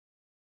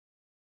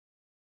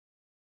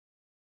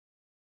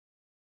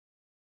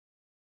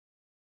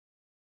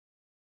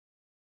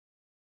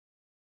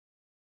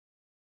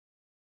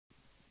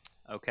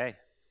Okay,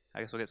 I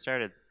guess we'll get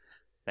started.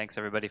 Thanks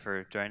everybody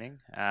for joining.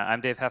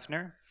 I'm Dave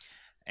Haeffner,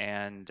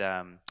 and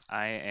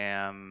I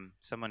am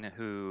someone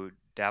who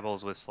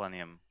dabbles with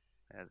Selenium.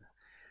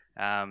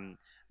 Um,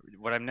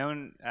 what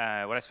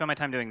I spend my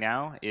time doing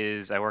now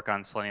is I work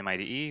on Selenium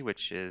IDE,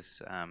 which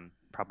is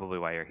probably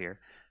why you're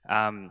here.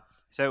 The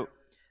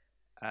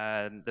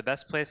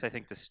best place I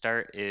think to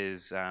start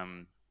is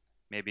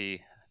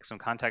maybe some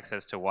context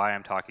as to why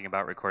I'm talking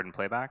about record and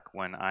playback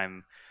when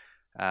I'm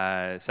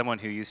someone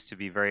who used to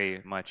be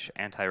very much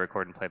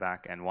anti-record and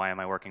playback, and why am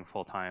I working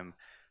full-time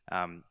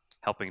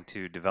helping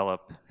to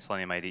develop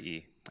Selenium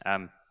IDE.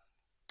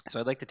 So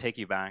I'd like to take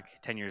you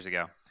back 10 years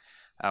ago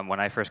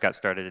when I first got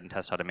started in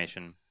test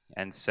automation.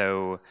 And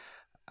so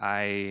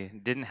I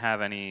didn't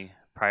have any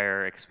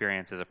prior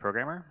experience as a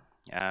programmer.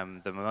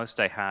 The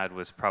most I had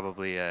was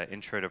probably an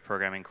intro to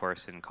programming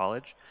course in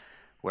college,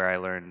 where I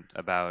learned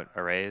about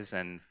arrays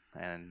and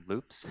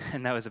loops,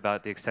 and that was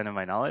about the extent of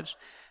my knowledge.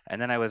 And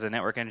then I was a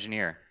network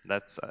engineer.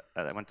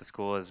 I went to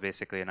school as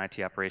basically an IT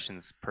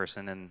operations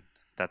person, and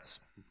that's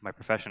my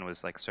profession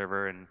was like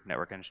server and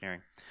network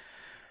engineering.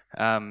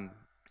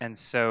 And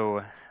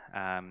so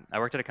I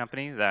worked at a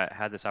company that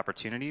had this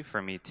opportunity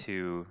for me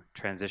to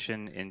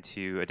transition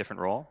into a different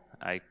role.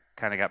 I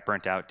kind of got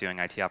burnt out doing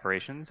IT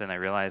operations, and I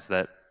realized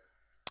that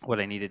what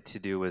I needed to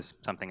do was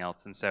something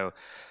else. And so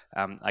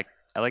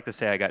I like to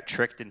say I got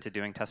tricked into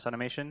doing test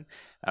automation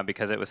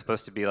because it was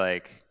supposed to be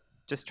like,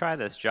 just try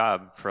this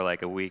job for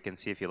like a week and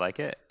see if you like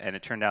it. And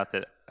it turned out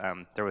that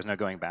there was no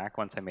going back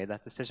once I made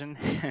that decision.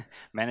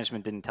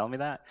 Management didn't tell me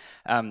that.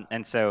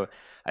 And so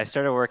I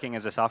started working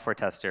as a software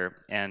tester,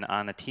 and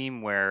on a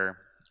team where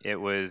it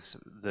was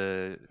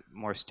the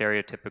more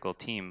stereotypical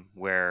team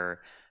where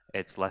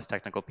it's less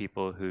technical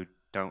people who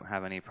don't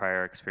have any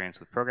prior experience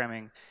with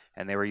programming,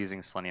 and they were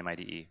using Selenium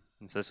IDE.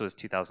 And so this was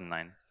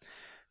 2009.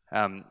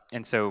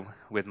 And so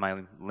with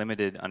my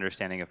limited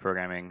understanding of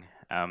programming,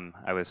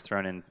 I was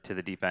thrown into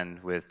the deep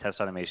end with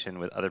test automation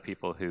with other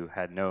people who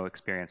had no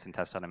experience in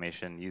test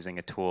automation using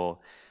a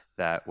tool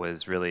that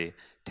was really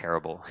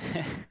terrible.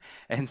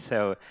 And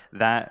so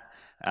that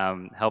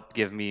helped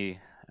give me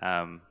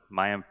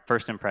my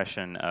first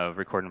impression of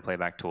record and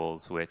playback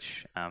tools,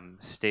 which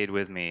stayed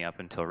with me up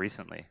until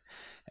recently.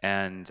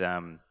 And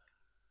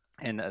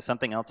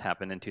something else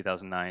happened in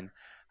 2009.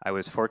 I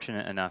was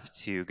fortunate enough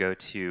to go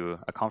to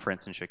a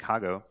conference in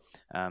Chicago,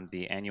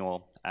 the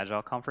annual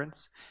Agile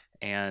conference,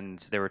 and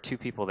there were two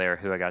people there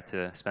who I got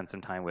to spend some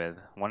time with.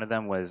 One of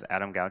them was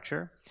Adam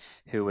Goucher,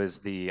 who was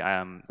the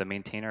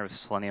maintainer of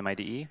Selenium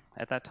IDE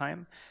at that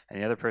time,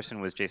 and the other person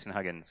was Jason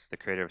Huggins, the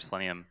creator of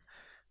Selenium.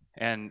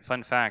 And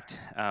fun fact,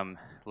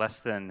 less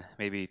than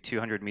maybe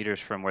 200 meters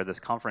from where this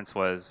conference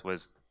was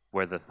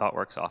where the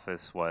ThoughtWorks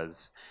office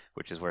was,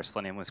 which is where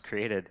Selenium was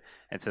created.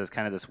 And so it's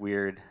kind of this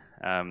weird,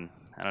 I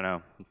don't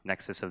know,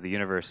 nexus of the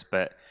universe.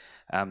 But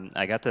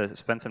I got to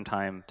spend some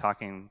time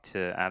talking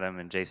to Adam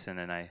and Jason,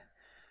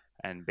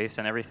 and based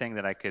on everything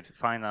that I could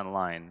find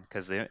online,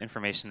 because the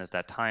information at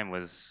that time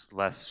was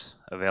less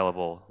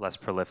available, less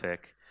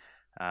prolific,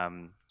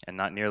 and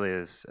not nearly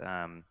as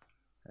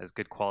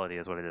good quality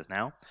as what it is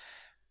now.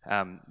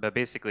 But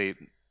basically,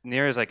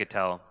 near as I could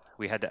tell,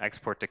 we had to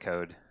export to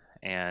code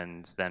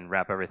and then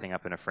wrap everything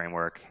up in a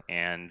framework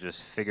and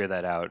just figure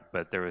that out,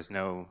 but there was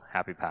no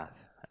happy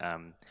path.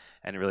 And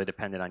it really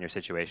depended on your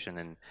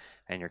situation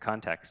and your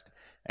context.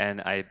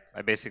 And I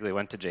basically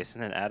went to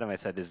Jason and Adam, I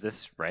said, is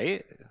this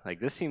right?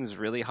 Like, this seems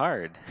really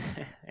hard.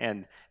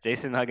 And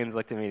Jason Huggins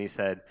looked at me and he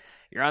said,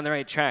 you're on the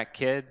right track,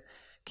 kid.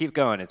 Keep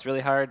going, it's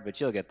really hard, but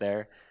you'll get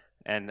there.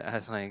 And I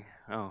was like,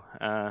 oh,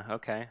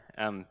 okay.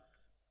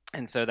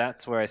 And so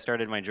that's where I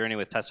started my journey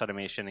with test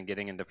automation and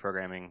getting into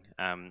programming.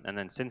 And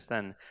then since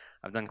then,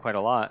 I've done quite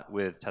a lot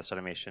with test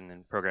automation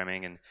and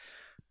programming. And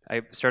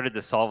I started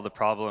to solve the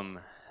problem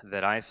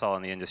that I saw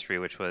in the industry,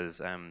 which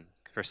was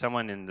for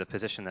someone in the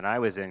position that I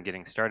was in,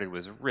 getting started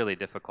was really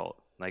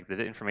difficult. Like,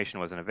 the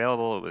information wasn't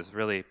available. It was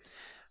really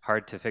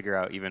hard to figure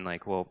out even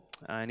like, well,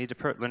 I need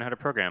to learn how to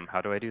program. How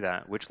do I do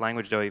that? Which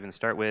language do I even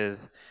start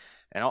with?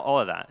 And all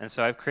of that. And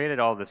so I've created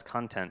all this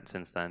content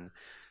since then,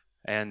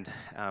 and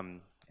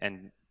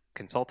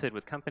consulted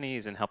with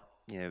companies and helped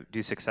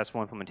do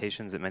successful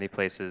implementations at many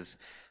places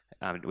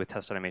with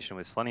test automation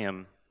with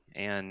Selenium.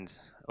 And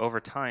over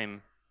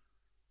time,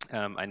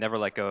 I never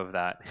let go of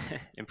that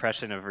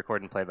impression of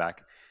record and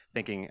playback,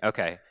 thinking,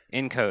 okay,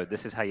 in code,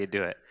 this is how you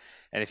do it.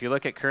 And if you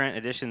look at current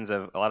editions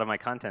of a lot of my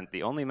content,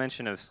 the only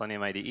mention of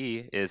Selenium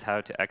IDE is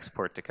how to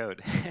export to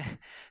code.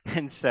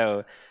 And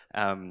so,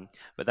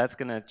 but that's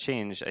going to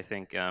change, I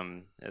think. At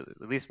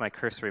least my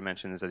cursory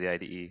mentions of the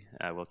IDE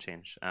will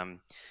change.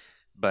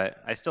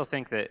 But I still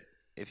think that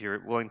if you're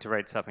willing to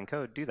write stuff in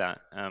code, do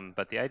that.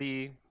 But the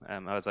IDE,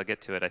 as I'll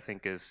get to it, I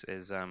think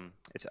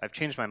I've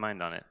changed my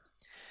mind on it.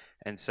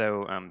 And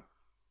so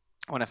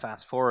I want to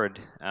fast forward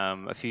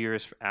a few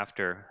years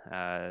after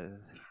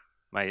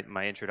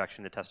my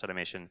introduction to test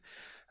automation.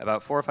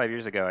 About 4 or 5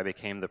 years ago, I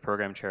became the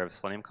program chair of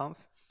Selenium Conf.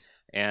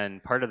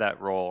 And part of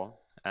that role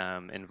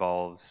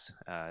involves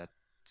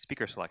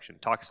speaker selection,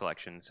 talk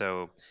selection.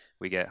 So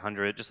we get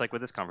just like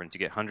with this conference, you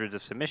get hundreds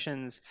of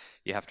submissions,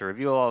 you have to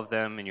review all of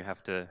them, and you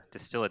have to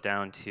distill it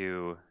down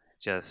to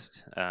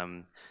just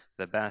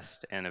the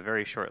best and a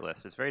very short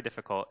list. It's very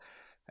difficult.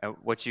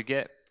 What you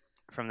get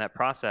from that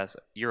process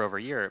year over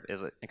year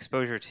is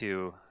exposure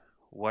to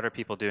what are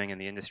people doing in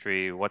the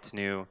industry, what's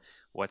new,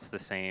 what's the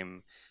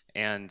same,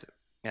 and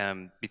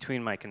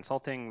between my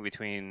consulting,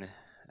 between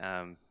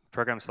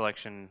program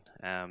selection,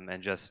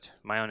 and just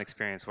my own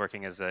experience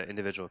working as an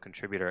individual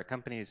contributor at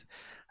companies,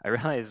 I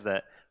realized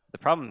that the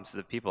problems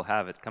that people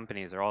have at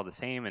companies are all the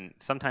same, and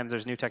sometimes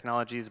there's new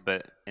technologies,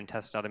 but in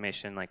test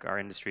automation, like our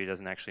industry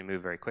doesn't actually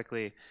move very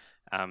quickly.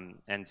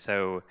 And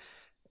so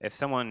if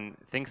someone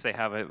thinks they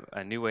have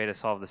a new way to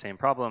solve the same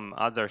problem,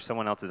 odds are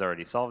someone else has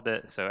already solved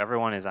it. So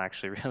everyone is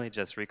actually really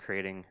just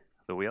recreating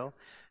the wheel.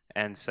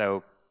 And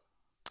so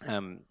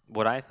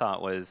what I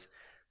thought was,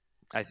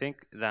 I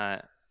think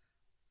that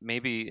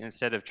maybe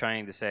instead of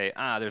trying to say,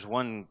 there's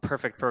one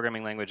perfect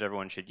programming language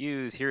everyone should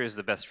use, here is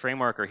the best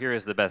framework, or here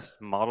is the best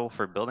model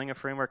for building a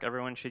framework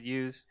everyone should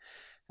use,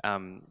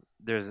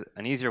 there's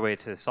an easier way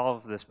to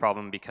solve this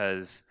problem,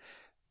 because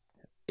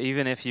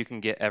even if you can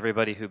get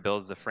everybody who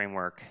builds a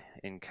framework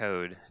in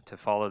code to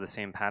follow the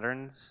same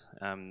patterns,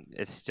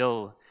 it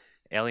still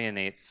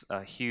alienates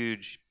a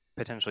huge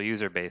potential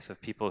user base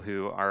of people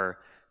who are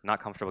not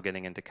comfortable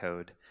getting into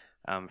code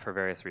for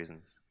various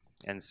reasons.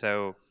 And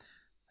so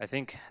I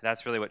think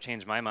that's really what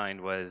changed my mind.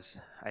 Was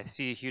I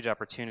see a huge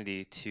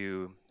opportunity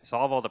to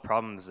solve all the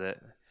problems that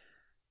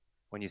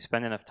when you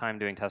spend enough time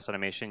doing test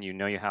automation, you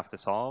know you have to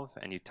solve,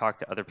 and you talk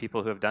to other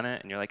people who have done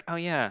it, and you're like, oh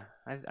yeah,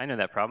 I know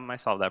that problem, I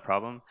solved that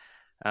problem.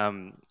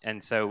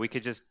 And so we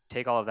could just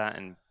take all of that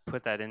and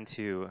put that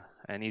into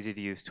an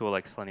easy-to-use tool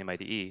like Selenium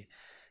IDE.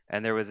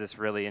 And there was this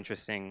really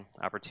interesting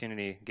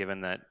opportunity,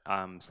 given that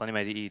Selenium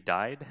IDE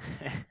died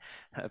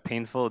a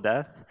painful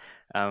death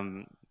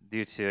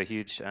due to a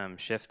huge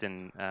shift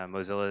in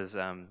Mozilla's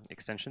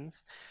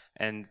extensions.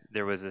 And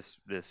there was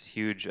this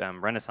huge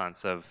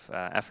renaissance of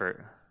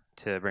effort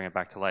to bring it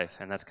back to life.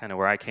 And that's kind of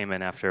where I came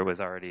in after it was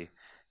already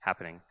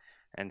happening.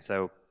 And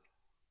so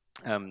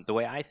the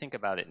way I think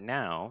about it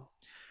now,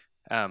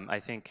 I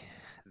think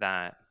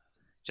that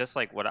just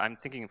like what I'm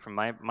thinking from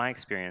my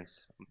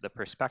experience, the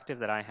perspective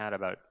that I had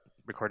about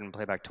record and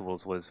playback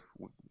tools was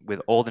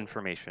with old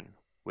information,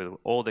 with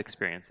old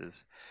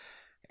experiences.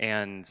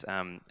 And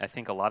I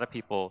think a lot of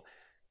people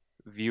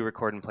view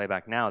record and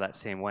playback now that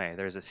same way.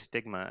 There's a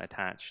stigma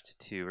attached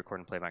to record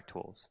and playback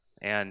tools.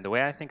 And the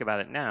way I think about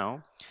it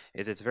now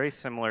is it's very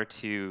similar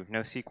to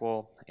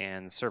NoSQL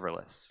and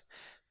serverless.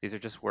 These are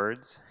just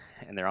words,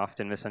 and they're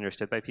often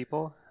misunderstood by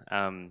people.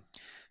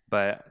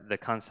 But the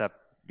concept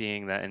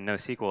being that in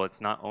NoSQL,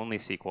 it's not only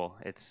SQL,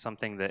 it's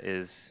something that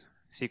is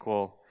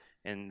SQL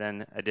and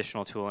then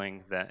additional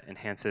tooling that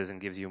enhances and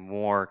gives you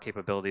more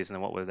capabilities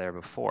than what were there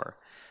before.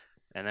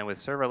 And then with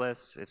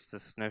serverless, it's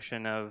this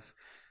notion of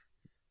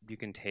you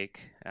can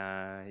take,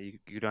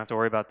 you don't have to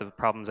worry about the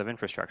problems of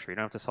infrastructure. You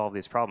don't have to solve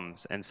these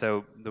problems. And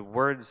so the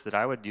words that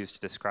I would use to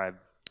describe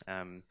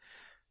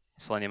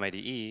Selenium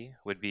IDE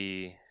would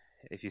be,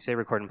 if you say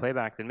record and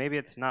playback, then maybe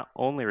it's not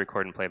only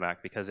record and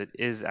playback, because it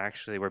is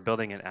actually, we're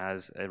building it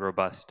as a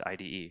robust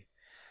IDE.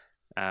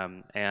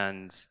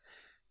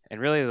 And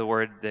really the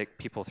word that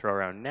people throw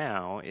around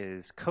now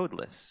is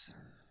codeless.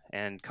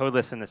 And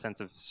codeless in the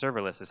sense of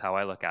serverless is how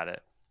I look at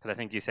it. Because I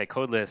think you say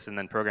codeless and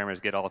then programmers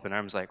get all up in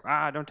arms like,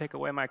 don't take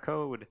away my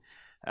code.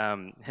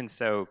 And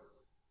so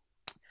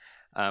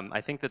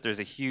I think that there's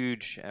a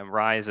huge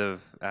rise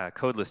of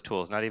codeless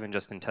tools, not even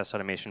just in test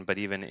automation, but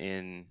even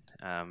in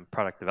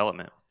product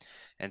development.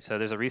 And so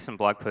there's a recent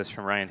blog post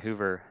from Ryan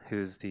Hoover,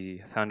 who's the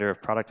founder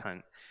of Product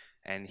Hunt,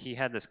 and he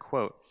had this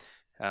quote,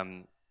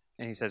 and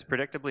he says,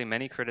 predictably,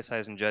 many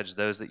criticize and judge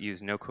those that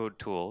use no-code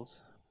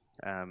tools.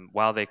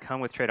 While they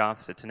come with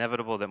trade-offs, it's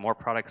inevitable that more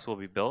products will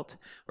be built,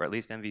 or at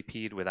least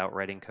MVP'd without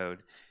writing code,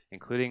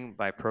 including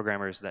by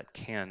programmers that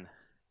can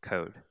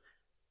code.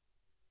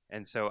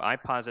 And so I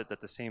posit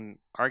that the same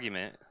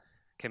argument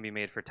can be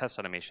made for test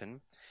automation,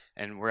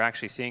 and we're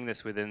actually seeing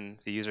this within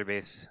the user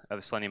base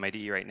of Selenium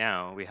IDE right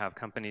now. We have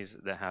companies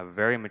that have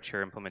very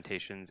mature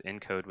implementations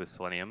in code with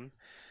Selenium,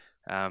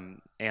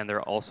 and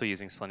they're also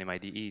using Selenium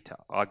IDE to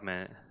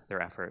augment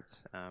their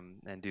efforts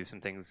and do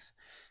some things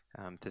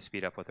to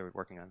speed up what they're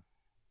working on.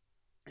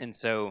 And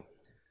so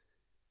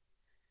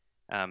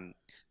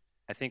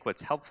I think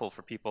what's helpful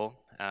for people,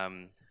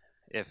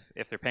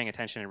 if they're paying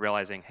attention and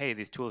realizing, hey,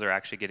 these tools are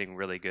actually getting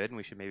really good and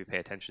we should maybe pay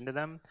attention to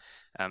them.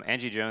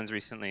 Angie Jones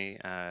recently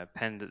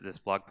penned this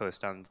blog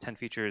post on 10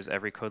 features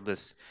every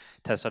codeless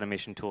test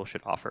automation tool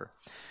should offer.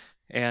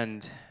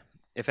 And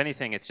if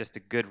anything, it's just a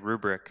good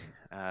rubric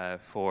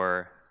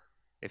for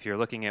if you're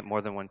looking at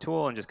more than one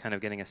tool and just kind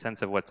of getting a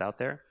sense of what's out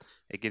there.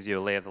 It gives you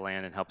a lay of the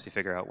land and helps you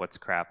figure out what's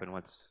crap and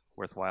what's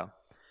worthwhile.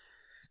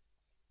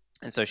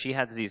 And so she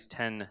had these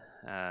 10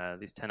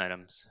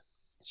 items.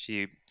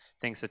 She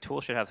thinks a tool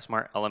should have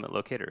smart element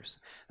locators.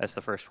 That's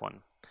the first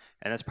one.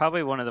 And that's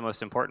probably one of the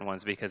most important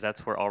ones, because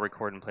that's where all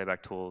record and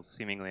playback tools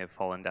seemingly have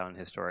fallen down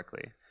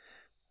historically.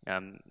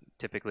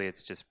 Typically,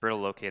 it's just brittle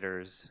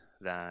locators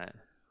that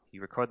you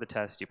record the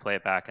test, you play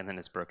it back, and then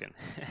it's broken,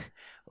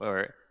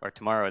 or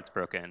tomorrow it's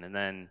broken, and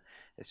then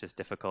it's just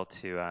difficult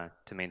to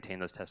maintain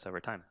those tests over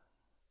time.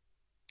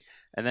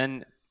 And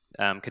then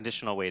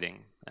conditional weighting.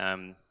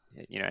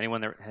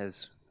 Anyone that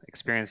has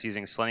experience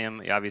using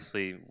Selenium, you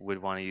obviously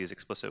would want to use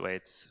explicit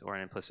weights or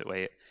an implicit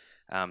weight.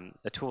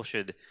 A tool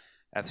should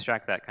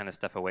abstract that kind of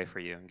stuff away for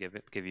you and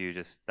give you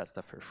just that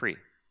stuff for free.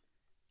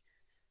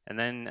 And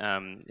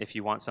then if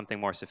you want something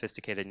more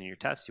sophisticated in your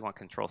tests, you want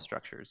control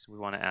structures. We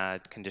want to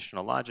add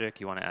conditional logic.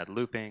 You want to add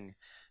looping.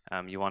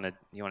 You want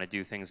to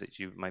do things that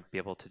you might be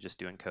able to just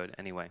do in code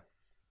anyway.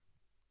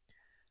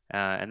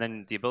 And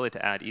then the ability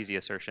to add easy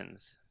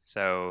assertions.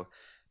 So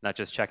not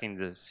just checking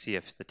to see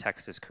if the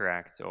text is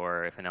correct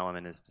or if an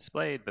element is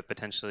displayed, but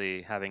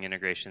potentially having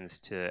integrations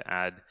to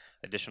add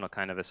additional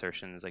kind of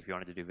assertions, like if you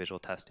wanted to do visual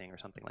testing or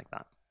something like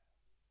that.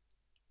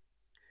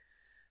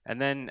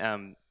 And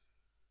then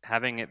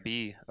having it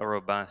be a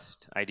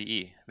robust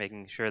IDE,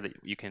 making sure that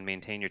you can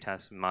maintain your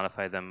tests and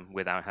modify them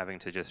without having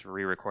to just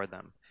re-record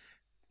them.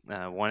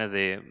 One of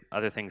the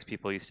other things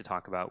people used to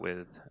talk about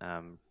with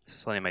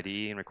Selenium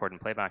IDE and record and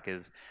playback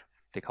is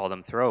they call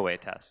them throwaway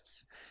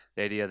tests.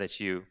 The idea that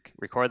you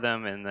record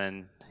them and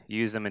then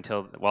use them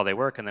while they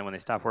work, and then when they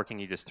stop working,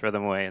 you just throw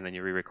them away and then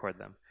you re-record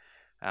them.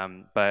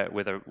 But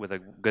with a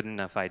good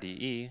enough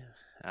IDE,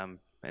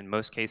 in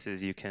most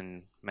cases, you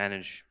can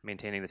manage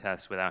maintaining the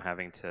tests without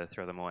having to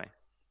throw them away.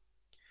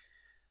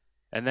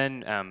 And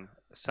then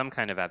some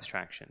kind of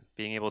abstraction,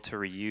 being able to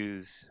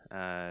reuse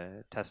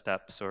test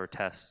ups or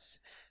tests.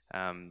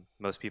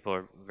 Most people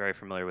are very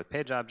familiar with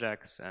page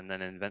objects, and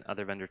then in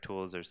other vendor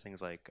tools, there's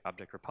things like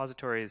object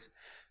repositories.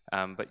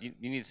 But you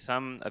need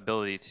some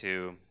ability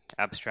to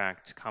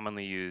abstract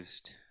commonly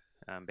used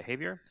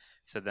behavior,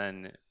 so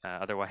then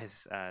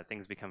otherwise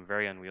things become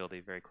very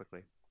unwieldy very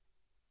quickly.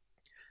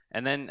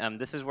 And then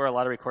this is where a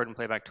lot of record and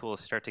playback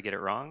tools start to get it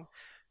wrong,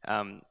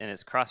 and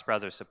it's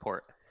cross-browser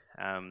support.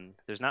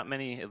 There's not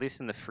many, at least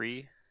in the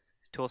free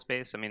tool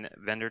space. I mean,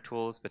 vendor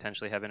tools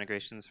potentially have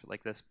integrations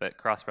like this, but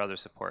cross-browser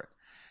support.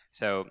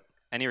 So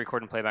any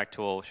record and playback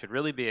tool should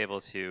really be able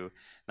to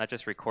not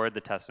just record the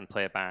test and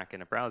play it back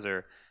in a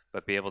browser,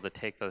 but be able to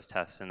take those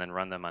tests and then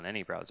run them on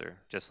any browser,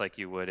 just like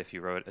you would if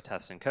you wrote a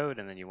test in code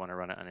and then you want to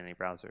run it on any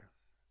browser.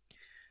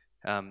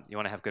 You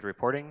want to have good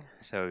reporting,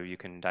 so you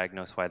can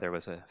diagnose why there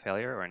was a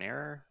failure or an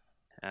error.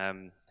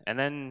 And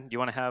then you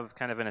want to have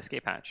kind of an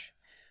escape hatch.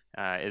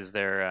 Is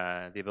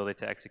there the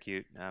ability to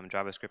execute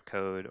JavaScript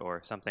code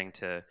or something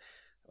to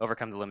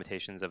overcome the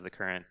limitations of the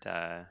current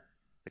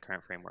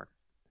framework?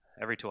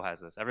 Every tool has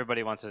this.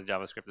 Everybody wants a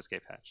JavaScript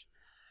escape hatch.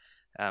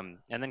 And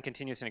then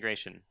continuous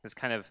integration.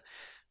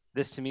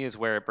 This to me is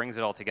where it brings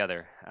it all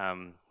together.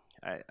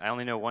 I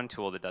only know one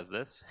tool that does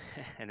this,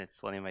 and it's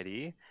Selenium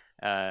IDE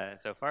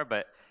so far.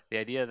 But the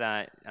idea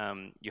that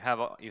you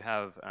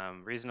have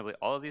reasonably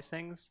all of these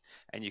things,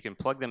 and you can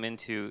plug them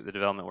into the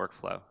development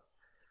workflow.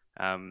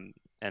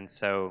 And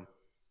so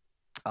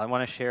I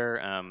want to share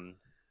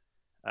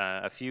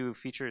a few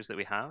features that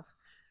we have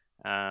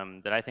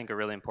that I think are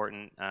really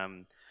important.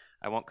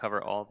 I won't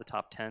cover all the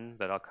top 10,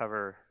 but I'll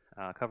cover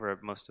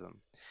most of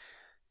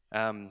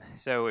them.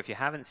 So if you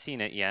haven't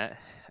seen it yet,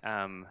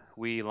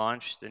 we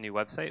launched a new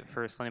website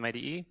for Selenium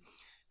IDE,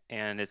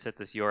 and it's at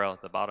this URL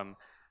at the bottom.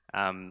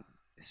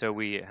 So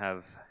we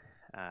have,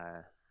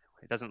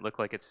 it doesn't look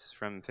like it's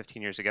from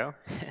 15 years ago,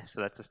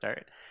 so that's a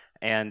start.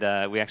 And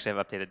we actually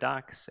have updated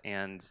docs,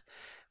 and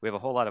we have a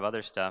whole lot of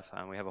other stuff.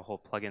 We have a whole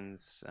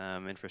plugins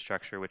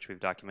infrastructure, which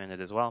we've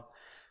documented as well,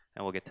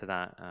 and we'll get to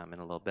that in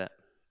a little bit.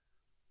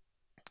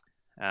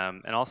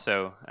 And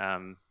also,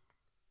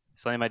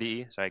 Selenium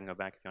IDE, sorry, I can go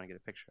back if you want to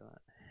get a picture of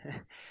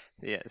that.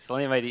 Yeah,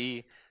 Selenium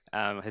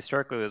IDE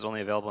historically was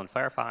only available in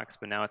Firefox,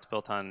 but now it's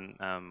built on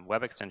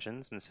web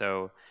extensions, and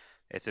so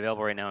it's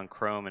available right now in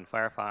Chrome and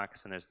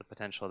Firefox, and there's the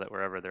potential that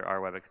wherever there are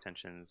web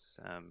extensions,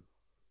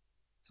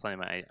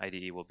 Selenium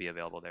IDE will be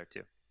available there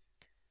too.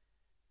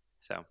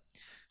 So,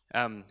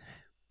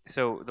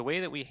 so the way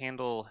that we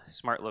handle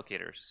smart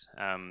locators,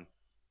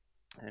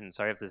 and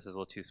sorry if this is a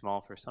little too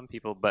small for some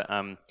people, but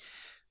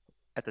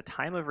at the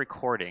time of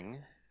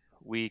recording,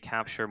 we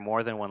capture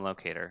more than one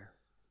locator.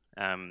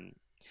 And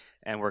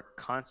we're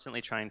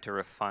constantly trying to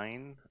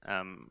refine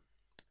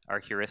our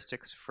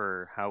heuristics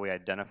for how we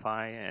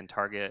identify and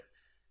target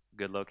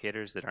good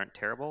locators that aren't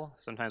terrible.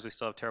 Sometimes we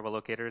still have terrible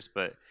locators,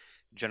 but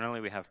generally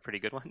we have pretty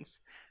good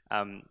ones.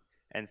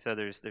 And so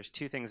there's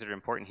two things that are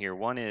important here.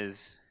 One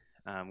is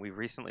we've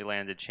recently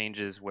landed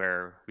changes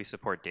where we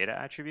support data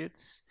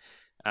attributes.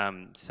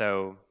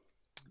 So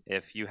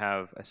if you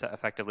have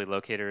effectively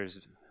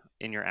locators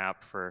in your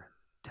app for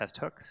test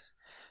hooks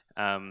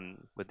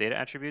with data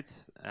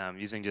attributes,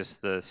 using just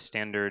the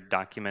standard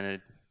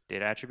documented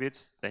data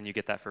attributes, then you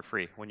get that for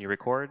free. When you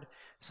record,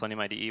 Selenium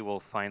IDE will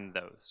find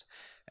those.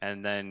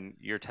 And then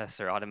your tests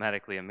are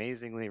automatically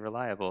amazingly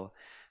reliable.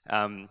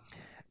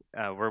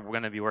 We're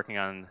going to be working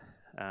on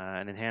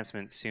an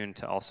enhancement soon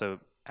to also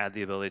add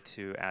the ability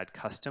to add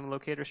custom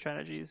locator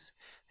strategies.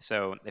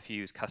 So if you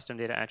use custom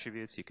data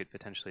attributes, you could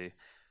potentially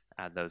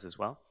add those as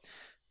well.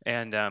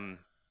 And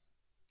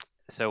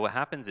so what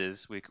happens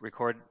is we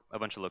record a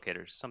bunch of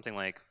locators, something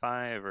like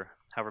 5 or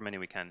however many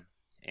we can,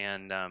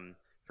 and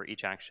for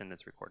each action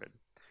that's recorded.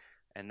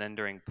 And then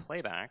during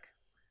playback,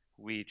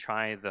 we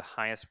try the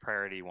highest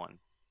priority one.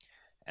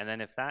 And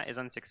then if that is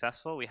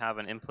unsuccessful, we have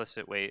an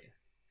implicit wait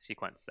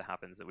sequence that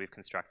happens that we've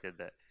constructed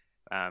that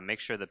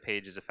makes sure the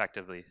page is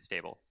effectively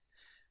stable.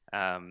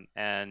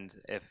 And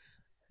if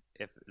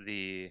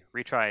the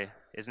retry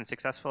isn't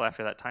successful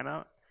after that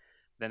timeout,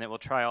 then it will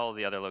try all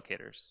the other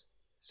locators.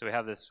 So we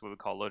have this, what we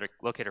call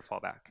locator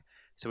fallback.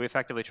 So we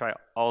effectively try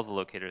all the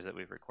locators that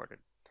we've recorded.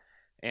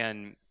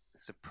 And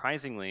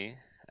surprisingly,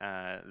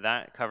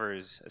 that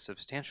covers a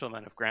substantial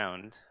amount of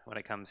ground when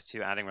it comes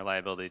to adding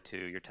reliability to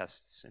your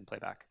tests in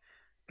playback.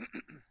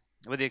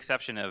 With the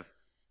exception of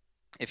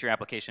if your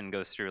application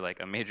goes through like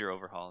a major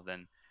overhaul,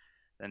 then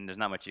there's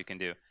not much you can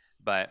do.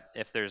 But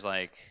if there's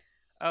like,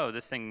 oh,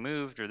 this thing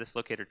moved or this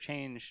locator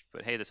changed,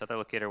 but hey, this other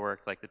locator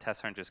worked, like the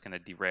tests aren't just going to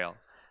derail.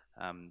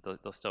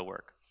 They'll still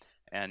work.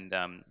 And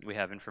we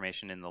have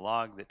information in the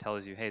log that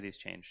tells you, hey, these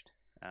changed,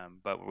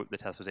 but the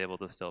test was able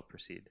to still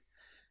proceed.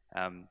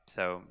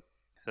 So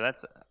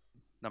that's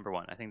number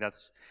one. I think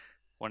that's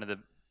one of the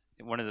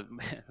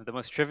the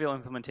most trivial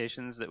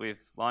implementations that we've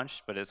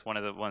launched, but it's one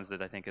of the ones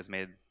that I think has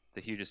made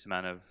the hugest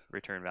amount of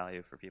return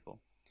value for people.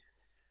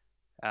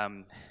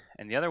 And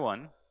the other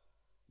one,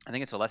 I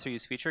think it's a lesser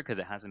used feature because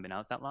it hasn't been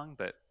out that long,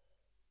 but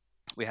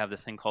we have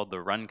this thing called the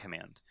run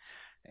command.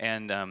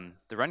 And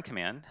the run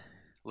command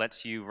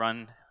lets you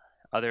run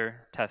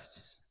other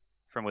tests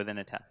from within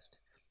a test.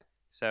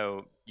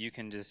 So you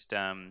can just,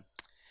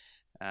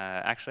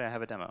 actually I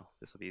have a demo.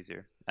 This will be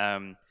easier.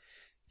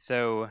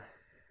 So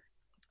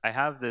I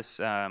have this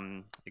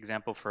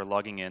example for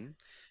logging in,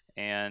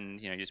 and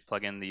you just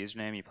plug in the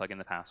username, you plug in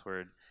the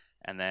password,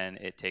 and then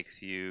it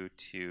takes you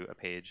to a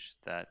page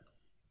that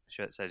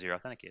says you're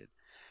authenticated.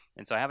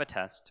 And so I have a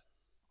test.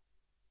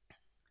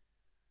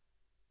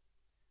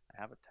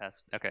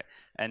 Okay.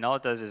 And all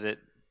it does is it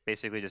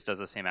basically just does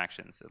the same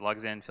actions. It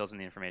logs in, fills in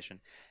the information.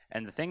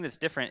 And the thing that's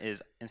different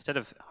is instead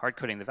of hard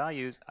coding the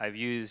values, I've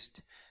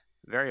used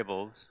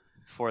variables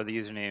for the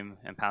username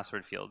and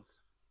password fields.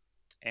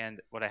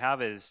 And what I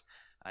have is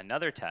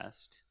another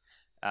test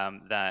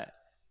that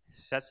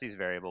sets these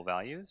variable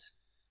values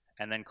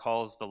and then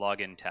calls the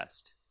login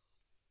test.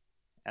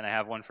 And I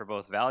have one for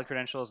both valid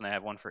credentials and I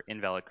have one for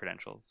invalid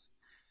credentials.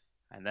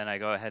 And then I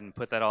go ahead and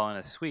put that all in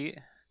a suite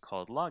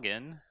called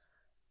login.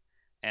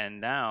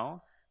 And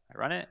now I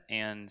run it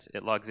and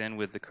it logs in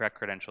with the correct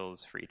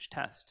credentials for each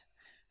test.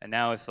 And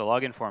now if the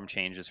login form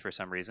changes for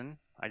some reason,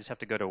 I just have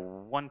to go to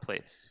one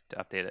place to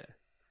update it.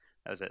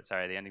 That was it.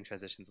 Sorry, the ending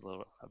transition's a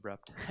little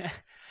abrupt.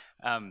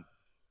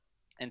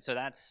 And so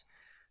that's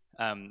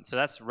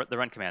the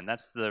run command.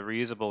 That's the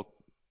reusable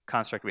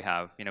construct we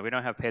have. We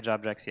don't have page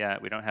objects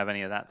yet. We don't have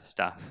any of that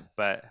stuff.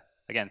 But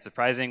again,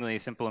 surprisingly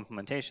simple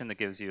implementation that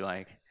gives you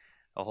like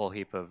a whole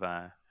heap of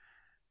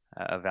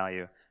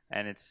value.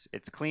 And it's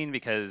clean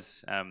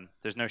because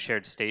there's no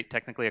shared state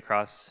technically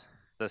across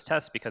those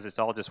tests because it's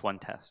all just one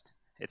test.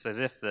 It's as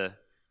if the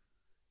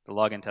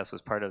login test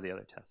was part of the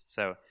other test.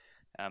 So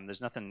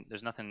there's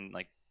nothing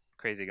like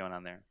crazy going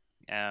on there.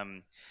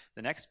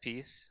 The next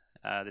piece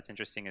that's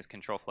interesting is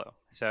control flow.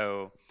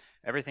 So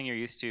everything you're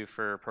used to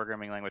for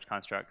programming language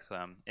constructs,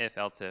 if,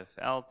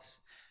 else,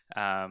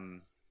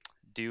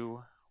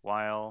 do,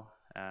 while,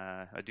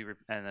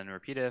 and then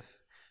repeat if.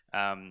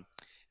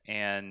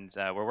 And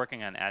we're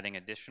working on adding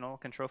additional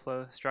control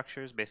flow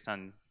structures based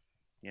on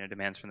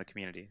demands from the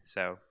community.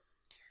 So,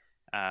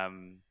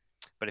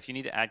 but if you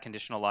need to add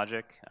conditional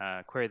logic,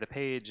 query the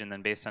page, and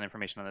then based on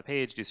information on the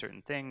page, do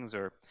certain things,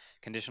 or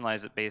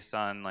conditionalize it based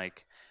on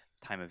like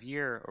time of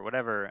year or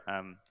whatever.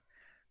 I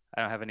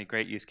don't have any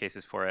great use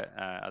cases for it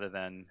other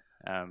than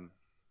I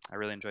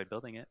really enjoyed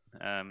building it,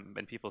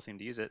 and people seem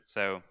to use it.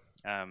 So,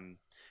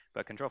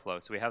 but control flow.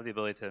 So we have the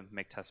ability to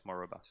make tests more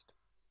robust.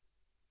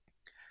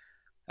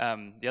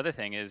 The other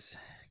thing is,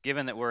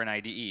 given that we're an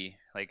IDE,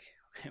 like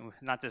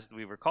not just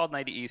we were called an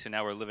IDE, so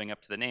now we're living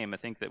up to the name. I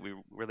think that we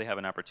really have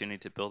an opportunity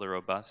to build a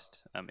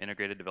robust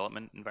integrated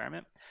development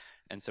environment,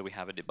 and so we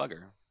have a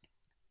debugger.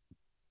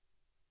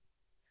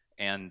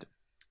 And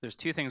there's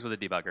two things with a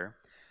debugger.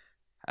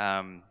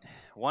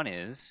 One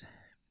is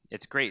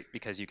it's great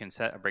because you can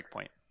set a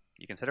breakpoint.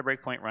 You can set a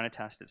breakpoint, run a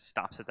test, it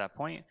stops at that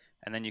point,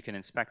 and then you can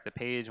inspect the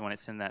page when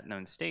it's in that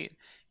known state.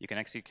 You can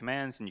execute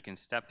commands, and you can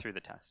step through the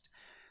test.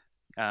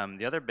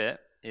 The other bit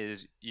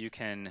is you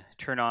can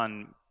turn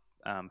on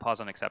pause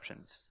on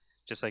exceptions,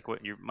 just like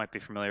what you might be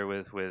familiar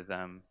with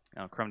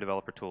Chrome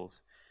developer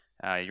tools.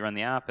 You run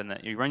the app, and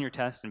then you run your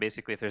test, and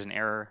basically if there's an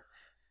error,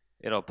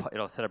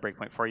 it'll set a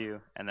breakpoint for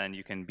you, and then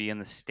you can be in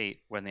the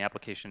state when the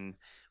application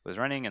was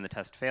running and the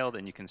test failed,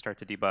 and you can start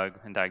to debug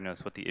and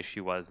diagnose what the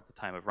issue was at the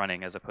time of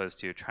running, as opposed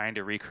to trying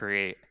to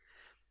recreate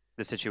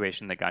the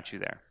situation that got you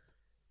there.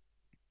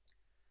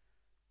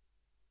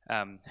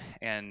 And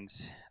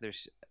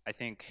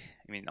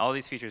all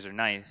these features are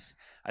nice.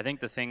 I think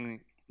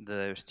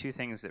there's two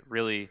things that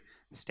really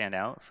stand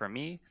out for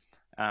me.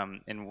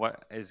 in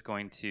what is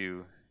going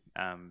to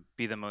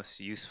be the most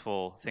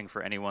useful thing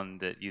for anyone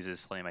that uses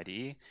Selenium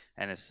IDE,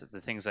 and it's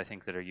the things I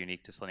think that are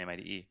unique to Selenium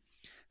IDE.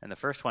 And the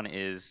first one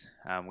is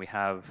we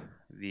have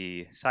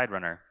the side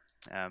runner.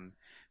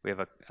 We have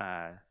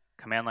a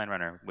command line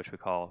runner, which we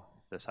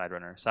call the side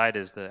runner. Side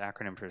is the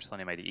acronym for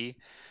Selenium IDE.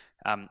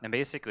 And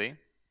basically,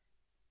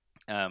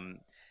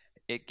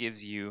 it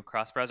gives you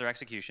cross-browser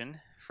execution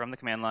from the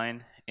command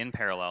line in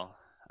parallel.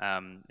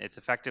 It's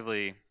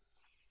effectively,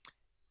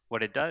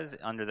 what it does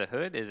under the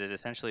hood is it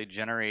essentially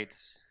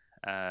generates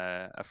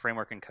a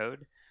framework in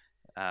code,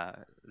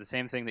 the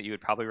same thing that you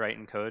would probably write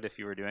in code if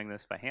you were doing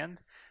this by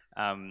hand,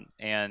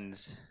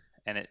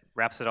 and it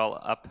wraps it all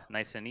up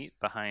nice and neat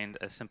behind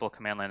a simple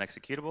command line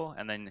executable,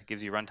 and then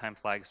gives you runtime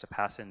flags to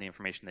pass in the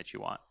information that you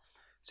want.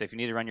 So if you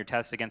need to run your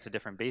tests against a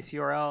different base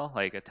URL,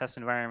 like a test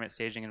environment,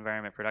 staging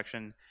environment,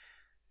 production,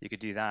 you could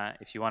do that.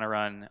 If you want to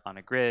run on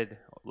a grid,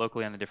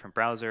 locally on a different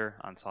browser,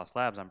 on Sauce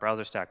Labs, on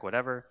BrowserStack,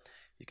 whatever,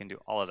 you can do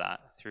all of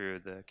that through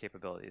the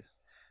capabilities.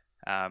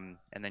 And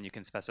then you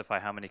can specify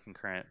how many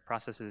concurrent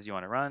processes you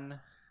want to run,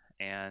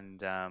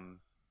 and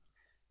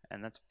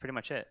that's pretty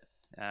much it.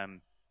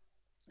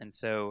 And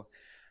so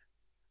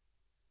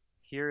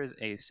here is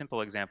a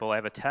simple example. I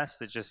have a test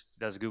that just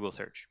does Google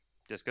search.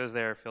 Just goes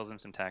there, fills in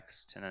some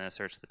text, and then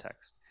asserts the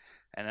text.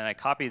 And then I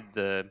copied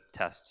the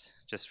tests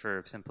just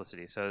for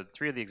simplicity. So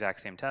 3 of the exact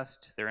same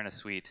test. They're in a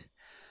suite.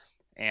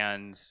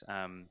 And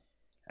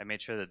I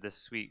made sure that this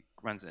suite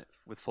runs it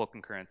with full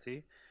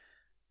concurrency.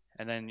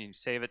 And then you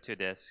save it to a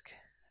disk.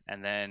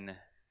 And then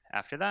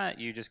after that,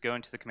 you just go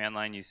into the command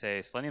line. You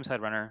say Selenium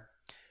side runner,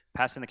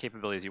 pass in the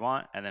capabilities you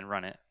want, and then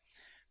run it.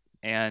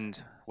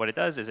 And what it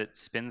does is it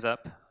spins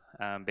up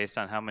based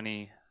on how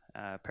many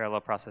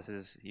parallel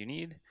processes you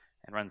need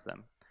and runs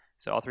them.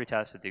 So all 3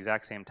 tests at the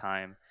exact same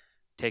time,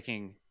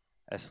 taking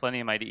a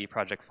Selenium IDE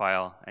project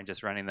file and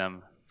just running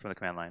them from the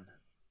command line.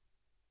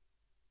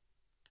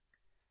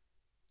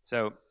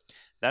 So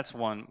that's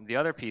one. The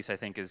other piece I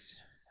think is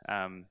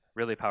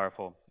really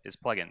powerful is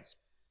plugins.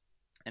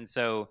 And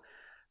so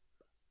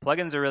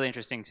plugins are really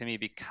interesting to me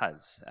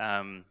because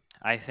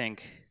I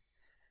think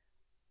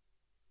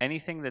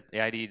anything that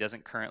the IDE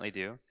doesn't currently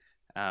do,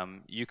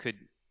 you could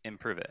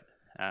improve it.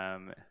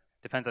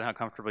 Depends on how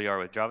comfortable you are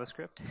with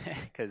JavaScript,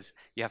 because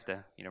you have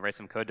to write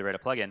some code to write a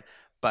plugin.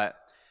 But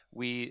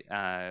we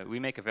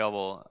make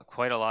available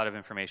quite a lot of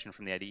information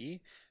from the IDE.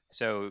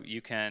 So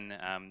you can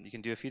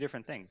do a few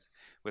different things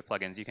with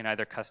plugins. You can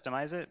either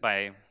customize it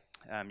by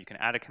you can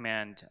add a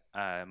command,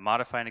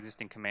 modify an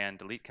existing command,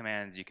 delete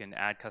commands. You can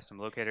add custom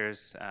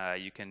locators.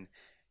 You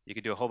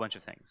could do a whole bunch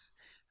of things.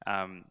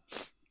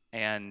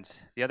 And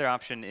the other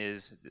option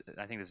is,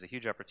 I think this is a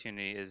huge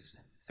opportunity, is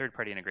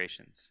third-party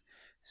integrations.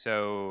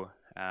 So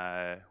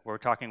we're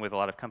talking with a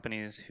lot of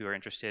companies who are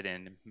interested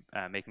in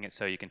making it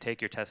so you can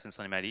take your tests in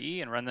Selenium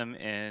IDE and run them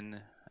in,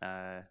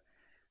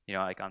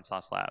 like on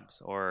Sauce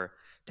Labs, or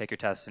take your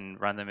tests and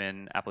run them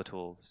in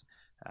Applitools.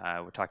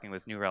 We're talking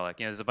with New Relic.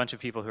 There's a bunch of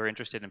people who are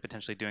interested in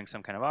potentially doing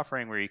some kind of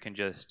offering where you can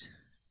just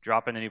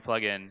drop in a new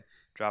plugin,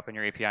 drop in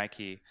your API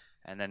key,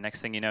 and then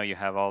next thing you know, you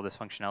have all this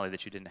functionality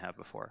that you didn't have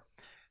before.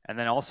 And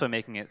then also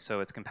making it so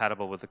it's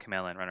compatible with the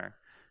command line runner.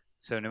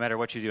 So no matter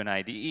what you do in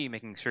IDE,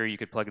 making sure you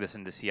could plug this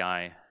into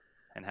CI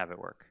and have it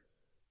work.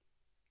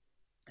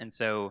 And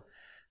so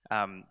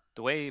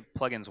the way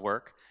plugins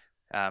work,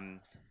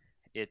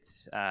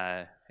 it's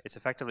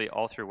effectively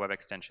all through web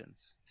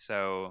extensions.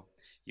 So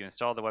you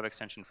install the web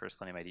extension for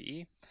Selenium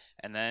IDE,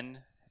 and then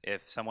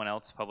if someone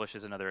else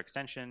publishes another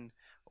extension,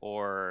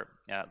 or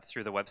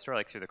through the web store,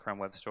 like through the Chrome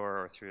Web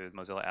Store or through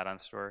Mozilla Add-on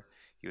Store,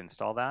 you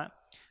install that.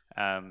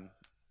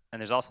 And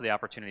there's also the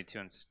opportunity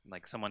to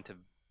someone to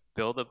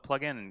build a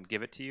plugin and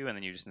give it to you, and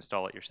then you just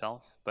install it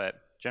yourself. But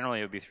generally,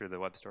 it would be through the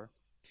web store.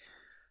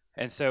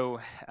 And so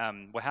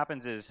what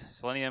happens is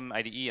Selenium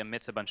IDE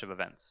emits a bunch of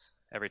events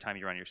every time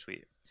you run your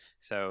suite.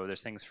 So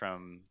there's things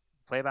from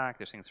playback,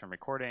 there's things from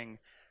recording.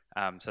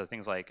 So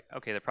things like,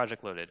 okay, the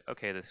project loaded.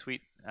 Okay, the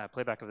suite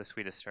playback of the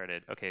suite has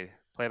started. Okay,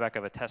 playback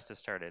of a test has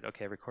started.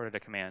 Okay, I recorded a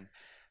command.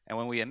 And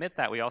when we emit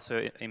that, we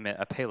also emit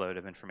a payload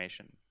of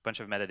information, a bunch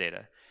of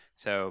metadata.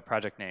 So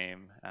project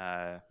name,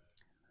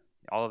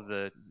 all of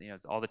the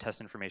all the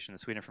test information, the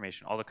suite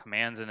information, all the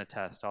commands in a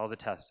test, all the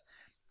tests.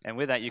 And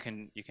with that, you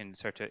can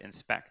start to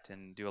inspect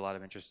and do a lot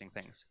of interesting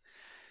things.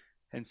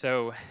 And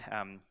so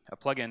a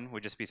plugin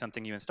would just be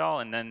something you install,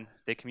 and then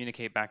they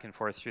communicate back and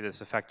forth through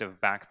this effective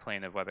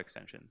backplane of web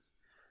extensions.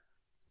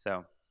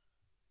 So,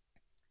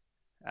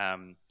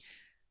 and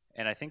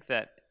I think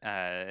that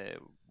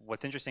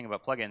what's interesting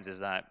about plugins is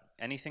that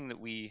anything that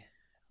we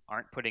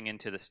aren't putting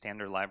into the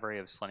standard library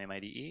of Selenium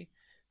IDE,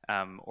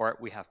 or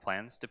we have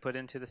plans to put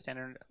into the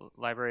standard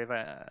library of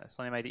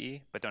Selenium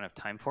IDE, but don't have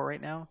time for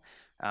right now,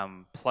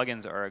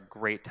 plugins are a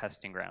great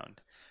testing ground.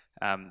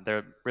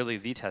 They're really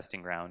the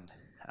testing ground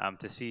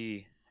to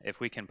see if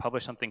we can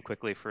publish something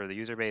quickly for the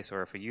user base,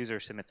 or if a user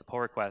submits a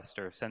pull request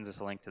or sends us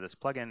a link to this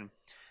plugin,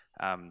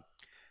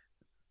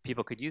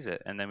 people could use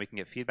it, and then we can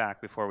get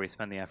feedback before we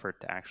spend the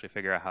effort to actually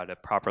figure out how to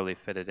properly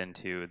fit it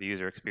into the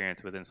user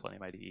experience within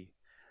Selenium IDE.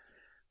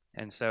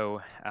 And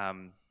so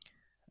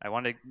I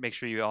wanted to make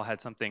sure you all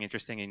had something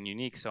interesting and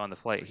unique. So on the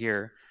flight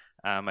here,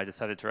 I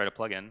decided to write a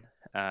plugin.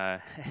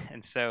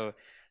 And so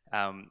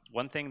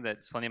one thing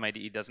that Selenium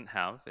IDE doesn't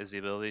have is the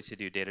ability to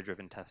do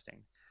data-driven testing,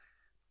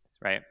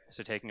 right?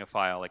 So taking a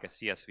file, like a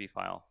CSV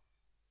file,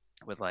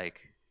 with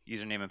like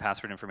username and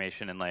password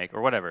information and like,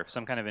 or whatever,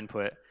 some kind of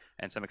input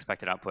and some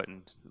expected output,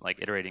 and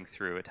like iterating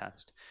through a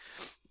test.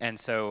 And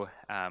so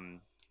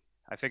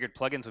I figured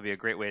plugins would be a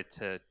great way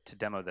to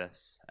demo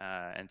this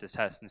and to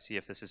test and see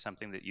if this is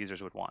something that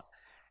users would want.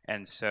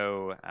 And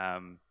so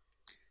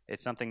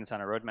it's something that's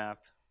on a roadmap,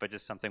 but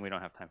just something we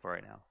don't have time for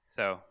right now.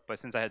 So, but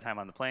since I had time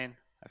on the plane,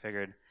 I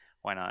figured,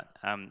 why not?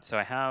 So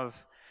I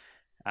have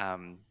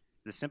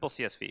the simple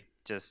CSV,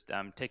 just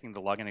taking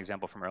the login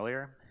example from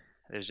earlier.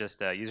 There's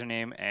just a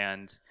username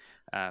and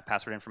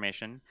password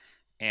information,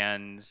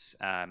 and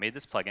made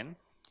this plugin.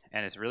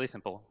 And it's really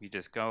simple. You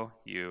just go,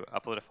 you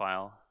upload a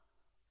file,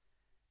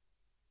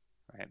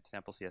 right,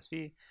 sample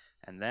CSV,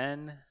 and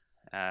then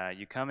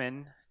you come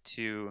in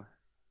to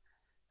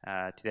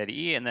the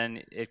IDE, and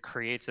then it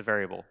creates a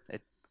variable.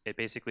 It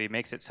basically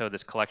makes it so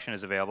this collection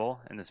is available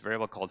in this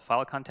variable called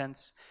file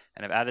contents,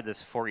 and I've added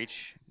this for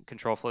each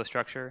control flow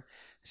structure.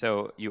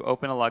 So you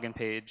open a login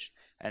page,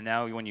 and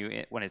now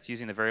when it's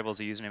using the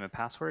variables of username and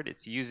password,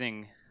 it's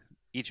using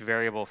each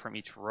variable from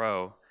each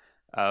row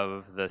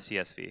of the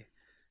CSV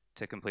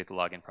to complete the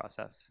login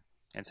process.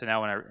 And so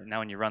now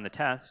when you run the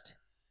test,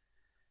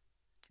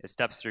 it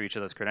steps through each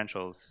of those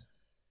credentials.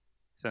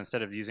 So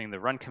instead of using the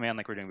run command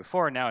like we were doing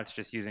before, now it's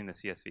just using the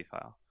CSV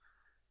file.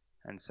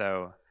 And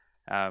so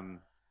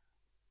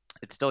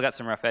it's still got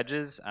some rough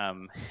edges,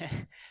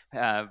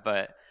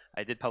 but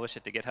I did publish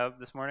it to GitHub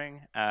this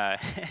morning.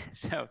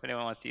 So if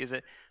anyone wants to use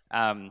it.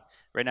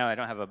 Right now I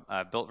don't have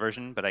a built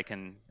version, but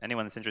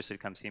anyone that's interested,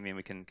 come see me and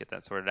we can get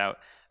that sorted out.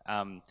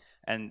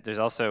 And there's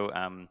also,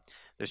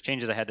 there's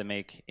changes I had to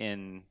make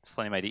in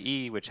Selenium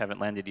IDE, which haven't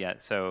landed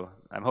yet. So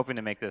I'm hoping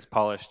to make this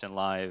polished and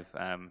live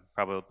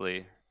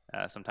probably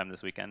sometime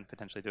this weekend,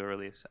 potentially do a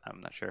release. I'm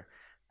not sure.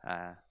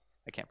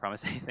 I can't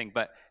promise anything,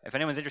 but if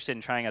anyone's interested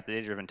in trying out the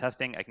data-driven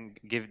testing, I can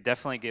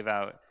definitely give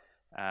out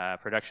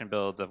production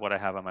builds of what I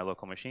have on my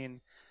local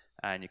machine,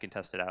 and you can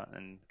test it out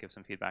and give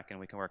some feedback, and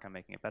we can work on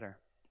making it better.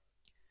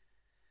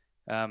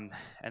 And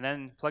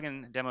then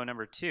plugin demo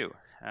number 2.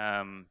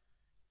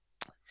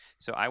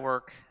 So I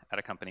work at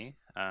a company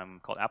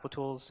called Apple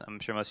Tools. I'm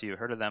sure most of you have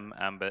heard of them,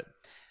 but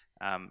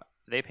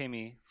they pay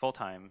me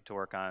full-time to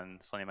work on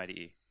Selenium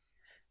IDE.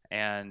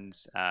 And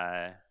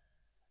I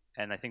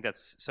think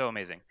that's so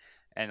amazing.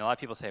 And a lot of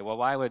people say, well,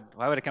 why would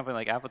a company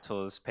like Apple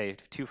Tools pay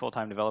 2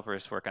 full-time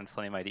developers to work on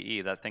Selenium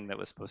IDE, that thing that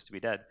was supposed to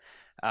be dead?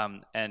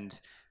 And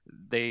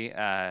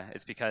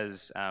it's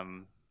because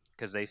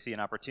they see an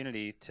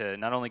opportunity to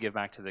not only give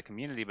back to the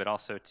community, but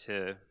also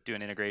to do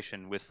an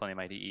integration with Selenium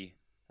IDE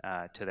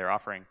to their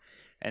offering.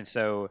 And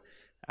so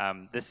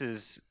this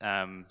is,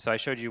 so I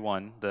showed you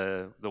one,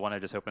 the one I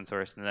just open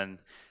sourced, and then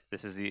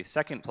this is the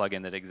second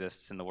plugin that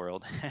exists in the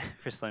world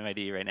for Selenium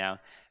IDE right now.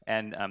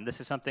 And this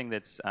is something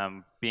that's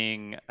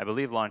being, I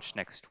believe, launched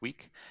next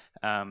week.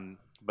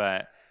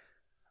 But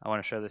I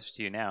want to show this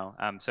to you now.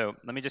 So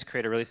let me just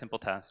create a really simple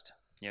test,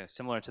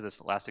 similar to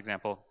this last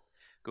example,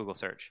 Google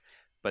search.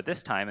 But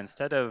this time,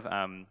 instead of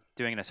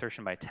doing an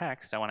assertion by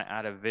text, I want to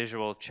add a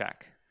visual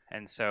check.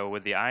 And so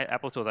with the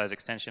Apple Tools Eyes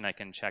extension, I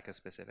can check a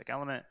specific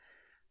element,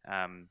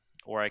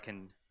 or I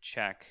can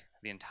check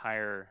the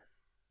entire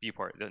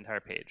viewport, the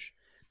entire page.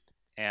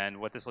 And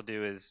what this will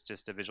do is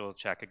just a visual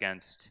check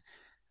against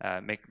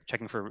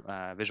checking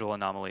for visual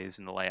anomalies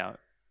in the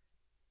layout.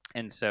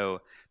 And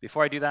so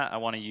before I do that, I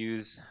want to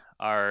use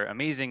our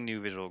amazing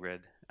new visual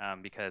grid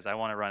because I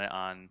want to run it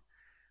on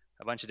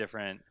a bunch of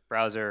different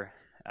browser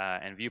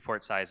and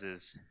viewport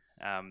sizes.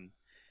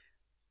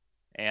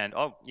 And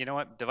oh, you know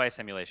what? Device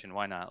emulation,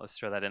 why not? Let's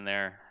throw that in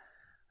there.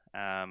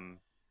 And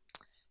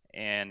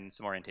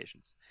some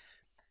orientations.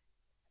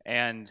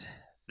 And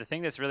the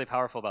thing that's really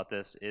powerful about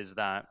this is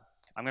that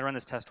I'm going to run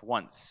this test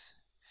once,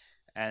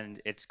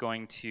 and it's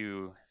going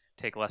to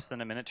take less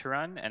than a minute to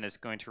run, and it's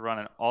going to run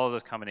on all of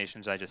those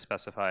combinations I just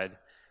specified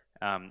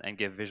and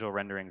give visual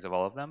renderings of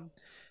all of them.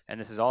 And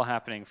this is all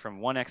happening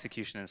from one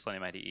execution in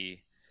Selenium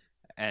IDE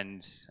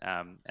and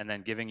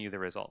then giving you the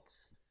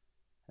results.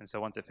 And so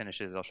once it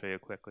finishes, I'll show you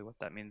quickly what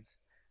that means.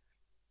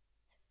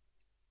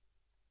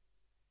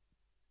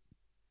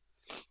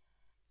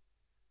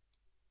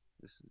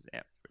 This is,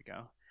 yeah, there we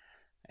go.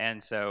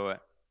 And so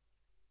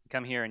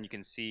come here and you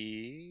can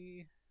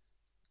see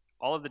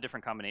all of the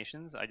different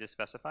combinations I just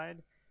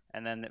specified,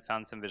 and then it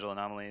found some visual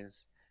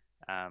anomalies.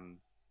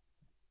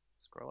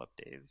 Scroll up,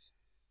 Dave.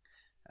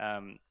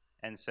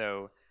 And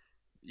so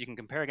you can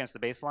compare against the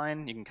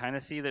baseline. You can kind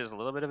of see there's a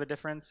little bit of a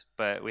difference,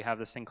 but we have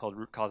this thing called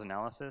root cause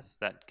analysis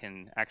that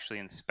can actually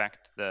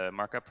inspect the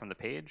markup from the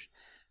page.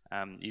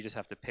 You just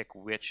have to pick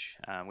which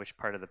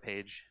part of the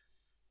page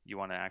you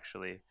want to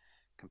actually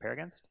compare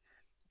against,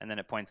 and then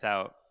it points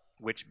out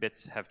which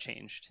bits have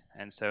changed.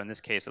 And so in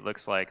this case, it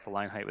looks like the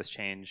line height was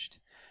changed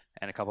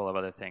and a couple of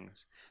other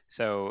things.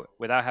 So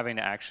without having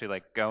to actually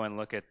like go and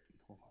look at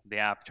the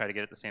app, try to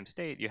get it the same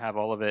state. You have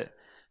all of it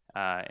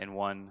in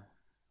one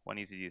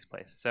easy to use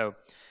place. So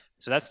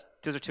those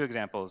are two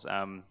examples.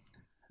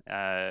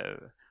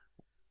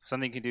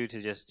 Something you can do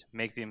to just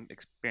make the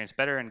experience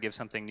better and give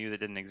something new that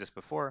didn't exist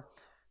before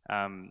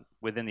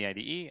within the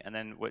IDE, and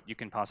then what you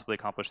can possibly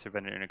accomplish through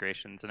vendor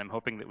integrations. And I'm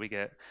hoping that we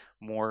get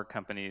more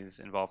companies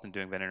involved in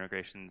doing vendor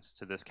integrations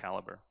to this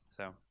caliber.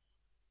 So,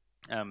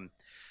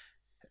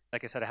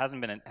 like I said, it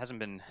hasn't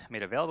been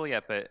made available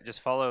yet, but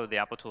just follow the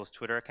Apple Tools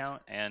Twitter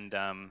account, and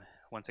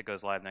once it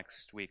goes live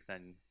next week,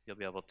 then you'll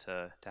be able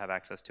to have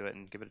access to it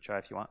and give it a try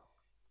if you want.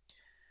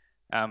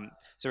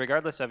 So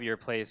regardless of your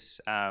place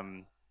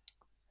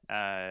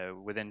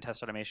within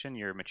test automation,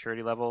 your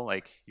maturity level,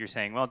 like you're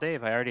saying, well,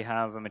 Dave, I already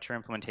have a mature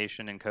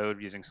implementation in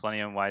code using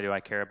Selenium. Why do I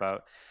care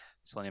about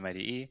Selenium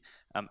IDE?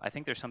 I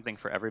think there's something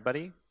for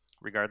everybody,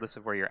 regardless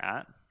of where you're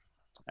at.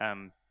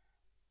 And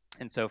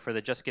so for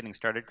the just getting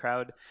started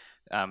crowd,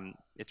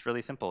 it's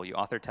really simple. You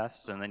author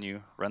tests and then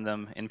you run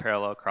them in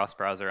parallel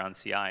cross-browser on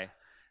CI.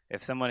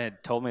 If someone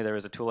had told me there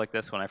was a tool like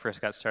this when I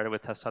first got started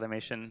with test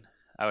automation,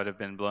 I would have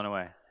been blown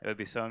away. It would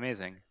be so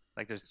amazing.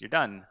 Like you're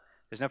done.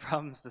 There's no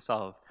problems to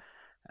solve.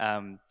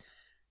 And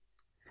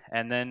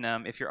then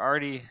if you're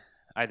already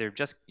either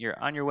you're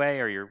on your way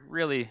or you're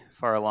really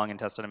far along in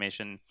test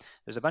automation,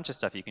 there's a bunch of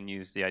stuff you can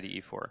use the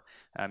IDE for.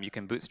 You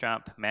can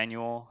bootstrap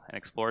manual and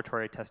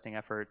exploratory testing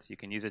efforts. You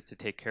can use it to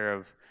take care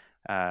of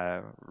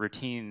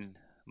routine,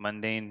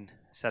 mundane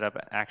setup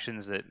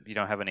actions that you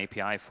don't have an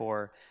API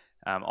for.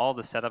 All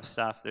the setup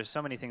stuff. There's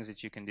so many things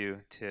that you can do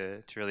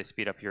to really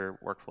speed up your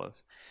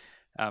workflows.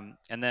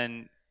 And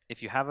then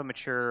if you have a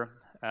mature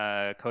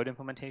code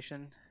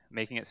implementation,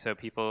 making it so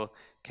people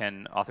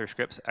can author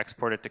scripts,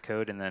 export it to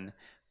code, and then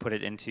put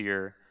it into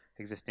your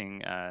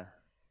existing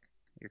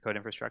your code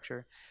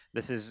infrastructure.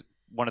 This is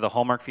one of the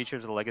hallmark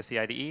features of the legacy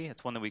IDE.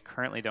 It's one that we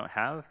currently don't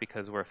have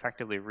because we're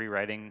effectively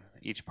rewriting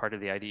each part of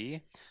the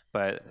IDE,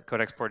 but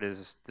code export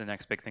is the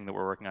next big thing that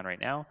we're working on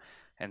right now,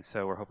 and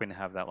so we're hoping to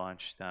have that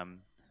launched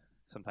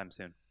sometime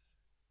soon.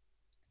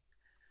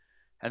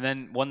 And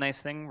then one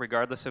nice thing,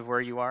 regardless of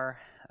where you are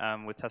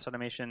with test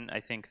automation,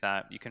 I think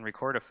that you can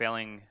record a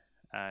failing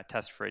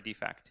test for a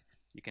defect.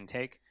 You can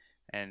take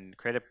and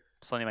create a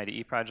Selenium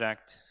IDE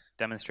project,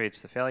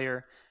 demonstrates the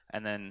failure,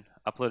 and then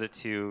upload it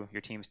to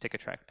your team's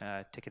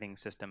ticketing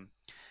system.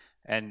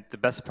 And the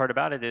best part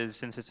about it is,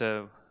 since it's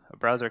a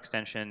browser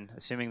extension,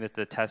 assuming that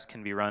the test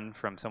can be run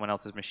from someone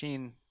else's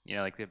machine,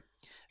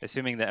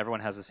 assuming that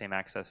everyone has the same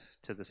access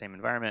to the same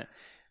environment,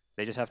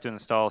 they just have to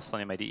install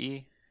Selenium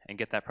IDE and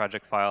get that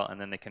project file, and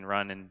then they can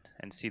run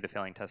and see the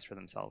failing test for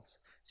themselves.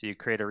 So you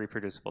create a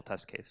reproducible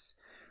test case.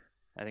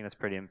 I think that's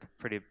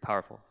pretty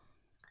powerful.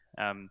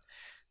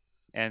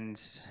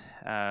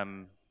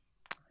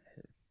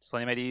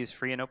 Selenium IDE is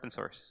free and open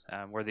source.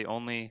 We're the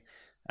only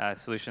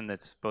solution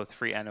that's both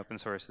free and open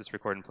source that's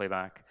record and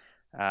playback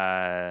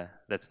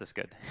that's this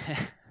good.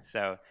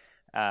 So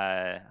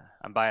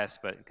I'm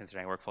biased, but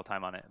considering I work full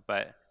time on it.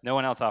 But no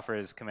one else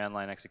offers command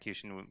line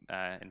execution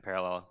in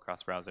parallel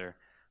cross browser.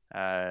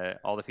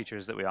 All the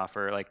features that we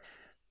offer, like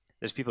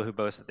there's people who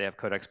boast that they have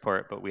code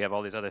export, but we have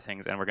all these other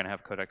things, and we're going to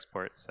have code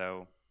export.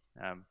 So,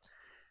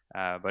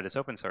 but it's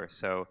open source.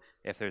 So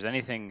if there's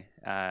anything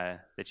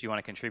that you want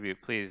to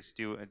contribute, please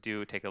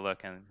do take a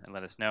look and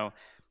let us know.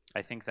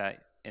 I think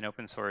that in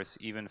open source,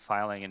 even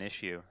filing an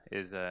issue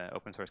is an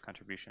open source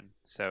contribution.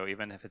 So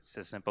even if it's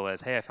as simple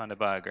as, hey, I found a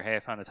bug, or hey,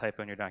 I found a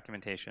typo in your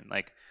documentation,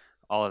 like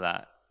all of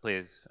that,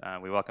 please,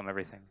 we welcome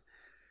everything.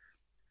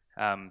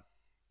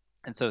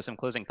 And so some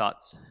closing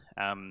thoughts.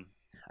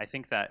 I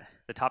think that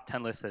the top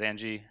 10 list that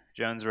Angie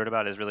Jones wrote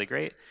about is really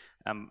great,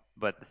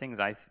 but the things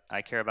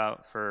I care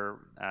about for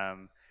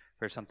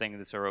something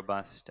that's a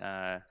robust,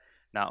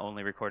 not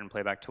only record and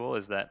playback tool,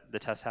 is that the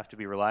tests have to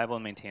be reliable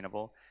and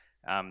maintainable.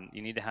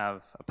 You need to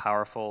have a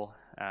powerful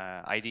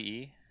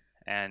IDE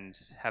and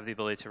have the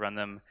ability to run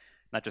them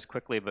not just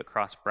quickly, but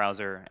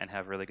cross-browser and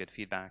have really good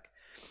feedback.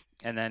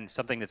 And then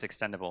something that's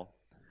extendable,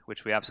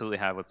 which we absolutely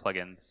have with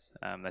plugins.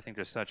 I think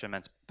there's such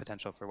immense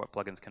potential for what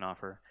plugins can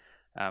offer.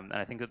 And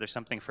I think that there's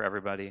something for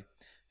everybody.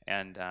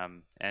 And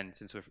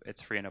since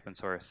it's free and open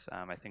source,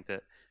 I think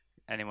that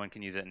anyone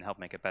can use it and help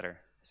make it better.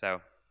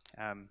 So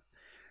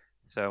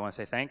I want to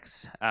say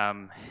thanks.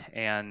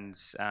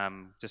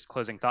 Just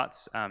closing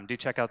thoughts, do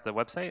check out the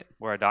website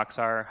where our docs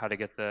are, how to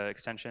get the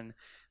extension.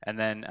 And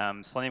then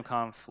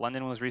SeleniumConf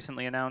London was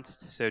recently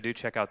announced, so do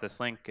check out this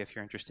link if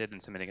you're interested in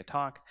submitting a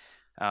talk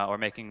or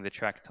making the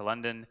trek to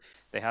London.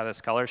 They have a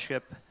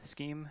scholarship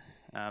scheme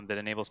that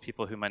enables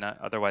people who might not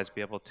otherwise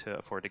be able to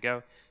afford to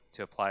go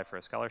to apply for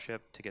a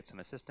scholarship to get some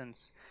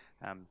assistance.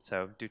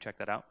 So do check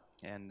that out,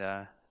 and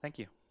thank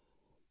you.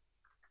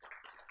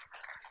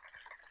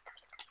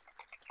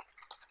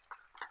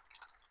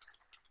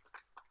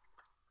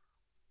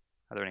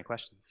 Are there any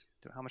questions?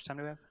 How much time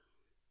do we have?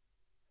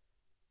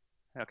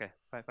 Okay,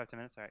 10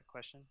 minutes. All right,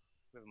 question? Do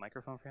we have a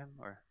microphone for him,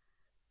 or?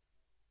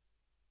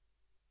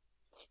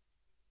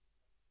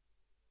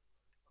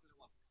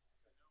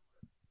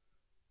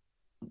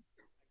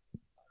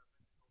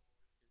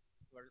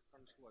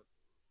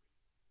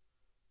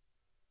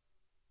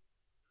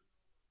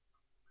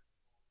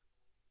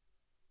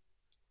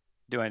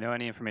 Do I know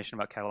any information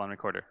about Catalan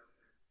Recorder?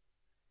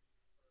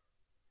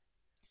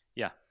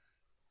 Yeah.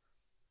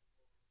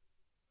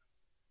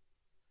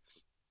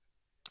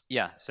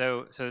 Yeah,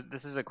 so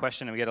this is a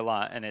question we get a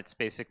lot, and it's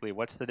basically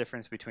what's the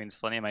difference between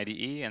Selenium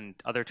IDE and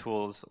other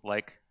tools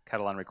like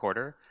Catalan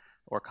Recorder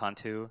or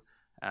Cantu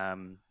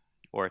um,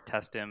 or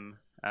Testim?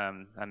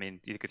 I mean,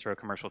 you could throw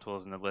commercial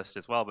tools in the list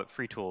as well, but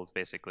free tools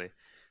basically.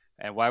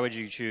 And why would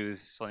you choose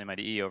Selenium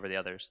IDE over the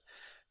others?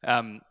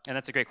 And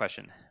that's a great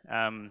question.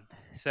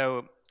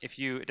 So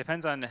it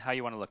depends on how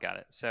you want to look at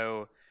it.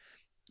 So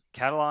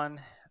Catalan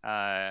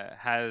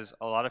has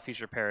a lot of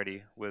feature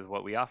parity with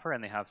what we offer,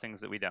 and they have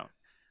things that we don't.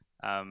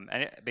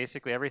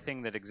 Basically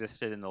everything that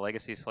existed in the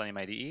legacy Selenium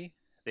IDE,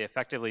 they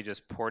effectively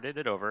just ported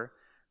it over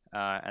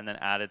and then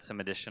added some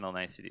additional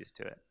niceties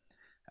to it.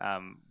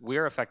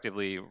 We're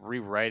effectively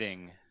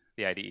rewriting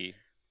the IDE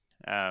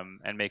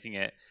and making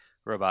it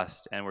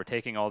robust, and we're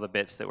taking all the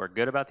bits that were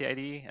good about the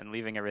IDE and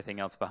leaving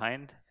everything else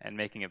behind and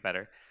making it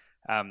better.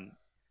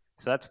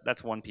 So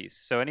that's one piece.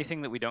 So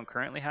anything that we don't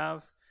currently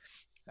have,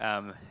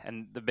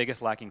 and the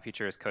biggest lacking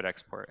feature is code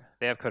export.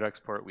 They have code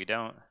export, we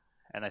don't.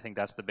 And I think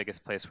that's the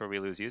biggest place where we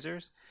lose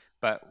users.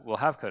 But we'll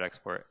have code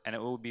export, and it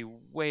will be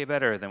way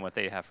better than what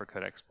they have for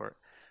code export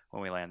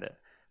when we land it.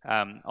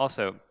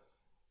 Also,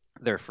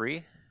 they're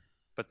free,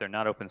 but they're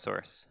not open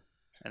source.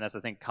 And that's,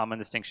 I think, common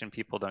distinction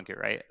people don't get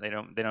right. They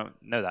don't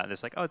know that. They're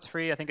just like, oh, it's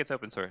free, I think it's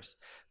open source.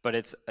 But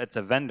it's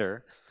a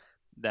vendor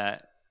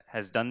that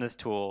has done this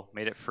tool,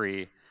 made it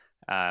free,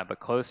 but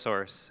closed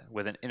source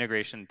with an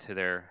integration to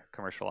their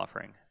commercial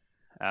offering.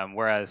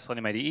 Whereas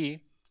Selenium IDE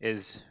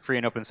is free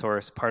and open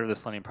source, part of the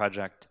Selenium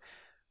project,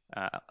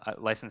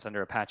 licensed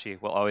under Apache,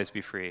 will always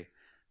be free.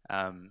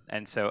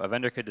 And so a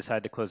vendor could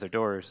decide to close their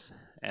doors,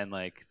 and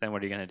then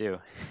what are you going to do?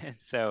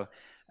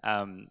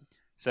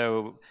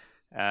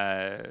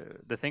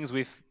 The things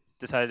we've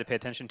decided to pay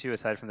attention to,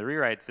 aside from the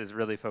rewrites, is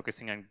really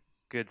focusing on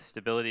good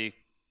stability,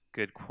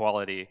 good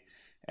quality,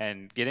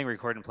 and getting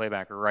record and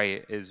playback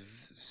right is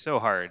so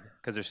hard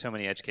because there's so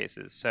many edge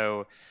cases.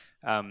 So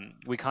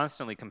we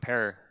constantly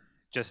compare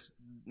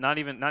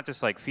not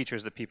just like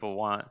features that people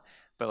want,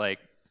 but like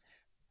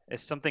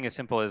it's something as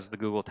simple as the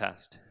Google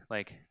test.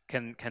 Like,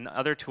 can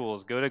other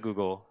tools go to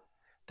Google,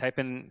 type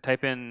in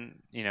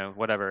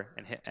whatever,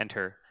 and hit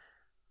enter,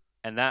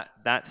 and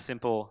that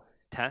simple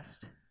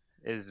test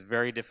is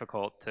very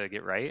difficult to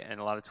get right, and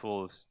a lot of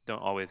tools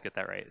don't always get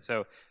that right.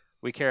 So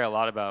we care a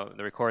lot about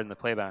the record and the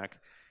playback,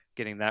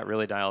 getting that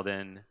really dialed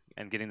in,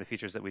 and getting the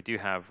features that we do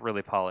have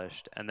really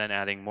polished, and then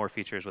adding more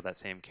features with that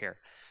same care.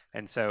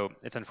 And so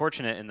it's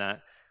unfortunate in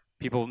that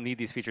people need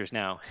these features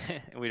now,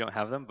 and we don't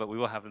have them, but we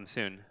will have them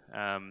soon.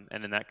 And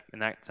in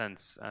that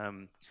sense,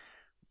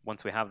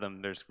 once we have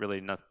them, there's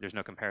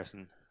no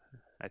comparison,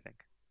 I think.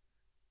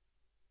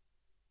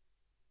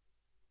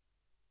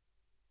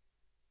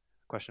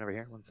 Question over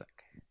here, one sec.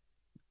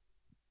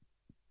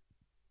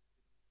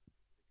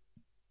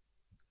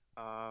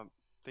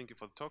 Thank you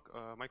for the talk.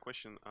 My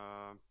question,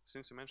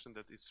 since you mentioned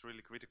that it's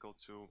really critical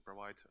to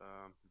provide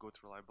good,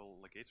 reliable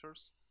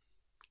logators,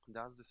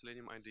 does the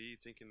Selenium IDE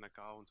take into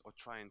account or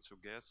trying to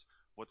guess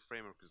what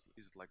framework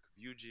is it like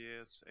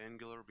Vue.js,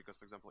 Angular? Because,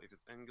 for example, if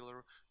it's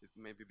Angular, it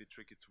may be a bit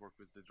tricky to work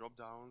with the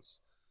drop-downs.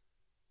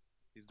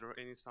 Is there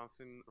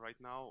something right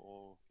now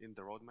or in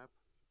the roadmap?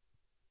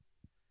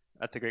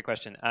 That's a great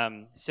question.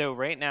 So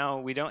right now,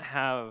 we don't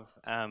have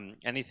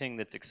anything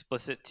that's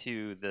explicit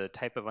to the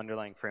type of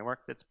underlying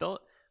framework that's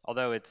built,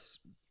 although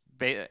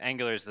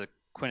Angular is the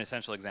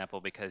quintessential example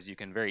because you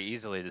can very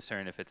easily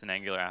discern if it's an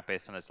Angular app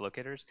based on its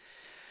locators.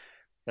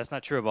 That's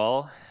not true of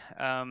all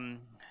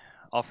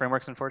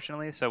frameworks,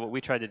 unfortunately. So what we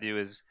tried to do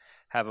is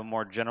have a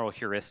more general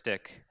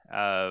heuristic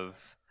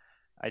of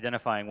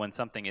identifying when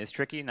something is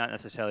tricky, not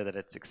necessarily that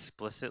it's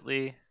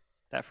explicitly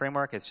that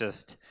framework. It's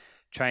just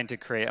trying to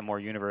create a more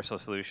universal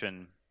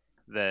solution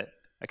that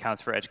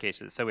accounts for edge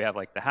cases. So we have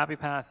like the happy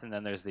path, and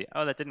then there's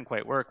oh, that didn't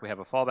quite work. We have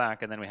a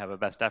fallback, and then we have a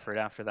best effort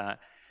after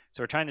that.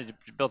 So we're trying to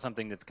build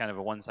something that's kind of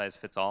a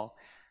one-size-fits-all,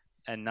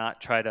 and not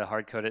try to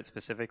hard code it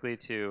specifically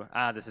to,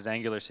 this is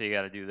Angular, so you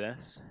got to do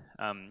this.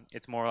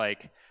 It's more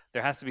like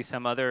there has to be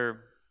some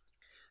other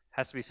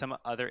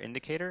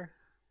indicator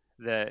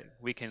that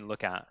we can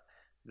look at,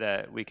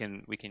 that we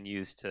can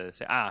use to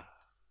say,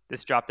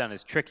 this dropdown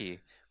is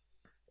tricky.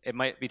 It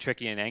might be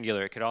tricky in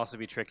Angular. It could also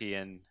be tricky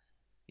in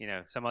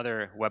some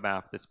other web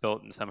app that's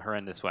built in some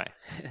horrendous way.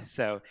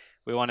 So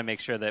we want to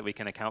make sure that we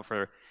can account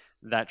for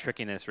that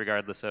trickiness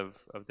regardless of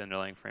the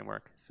underlying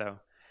framework. So,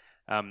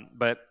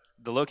 but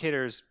the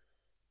locators,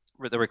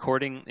 the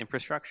recording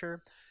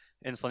infrastructure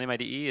in Selenium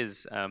IDE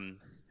is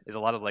a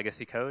lot of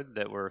legacy code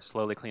that we're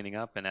slowly cleaning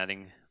up and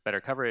adding better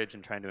coverage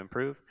and trying to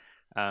improve.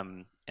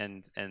 And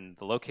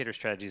the locator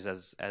strategies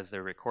as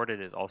they're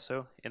recorded is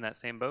also in that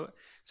same boat.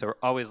 So we're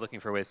always looking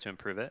for ways to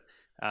improve it.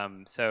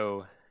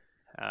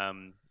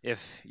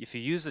 If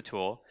you use the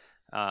tool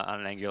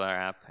on an Angular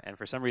app and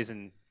for some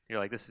reason you're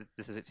like,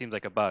 it seems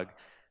like a bug,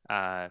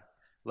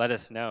 let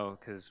us know,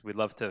 because we'd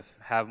love to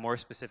have more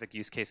specific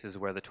use cases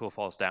where the tool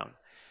falls down.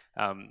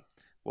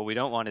 what we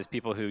don't want is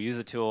people who use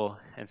the tool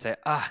and say,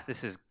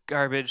 this is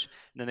garbage.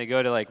 And then they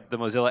go to like the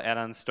Mozilla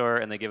add-on store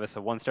and they give us a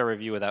 1-star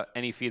review without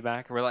any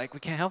feedback. We're like,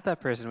 we can't help that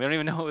person. We don't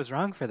even know what was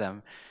wrong for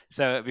them.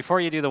 So before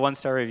you do the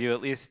 1-star review,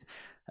 at least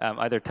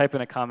either type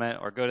in a comment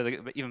or go to the,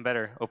 but even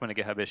better, open a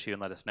GitHub issue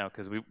and let us know,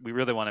 because we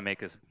really want to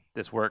make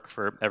this work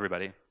for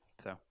everybody.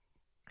 So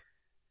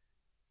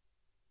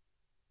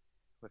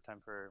we have time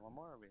for one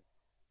more? Or we?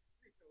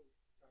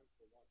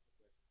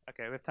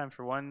 Okay, we have time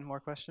for one more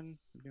question,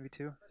 maybe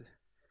two.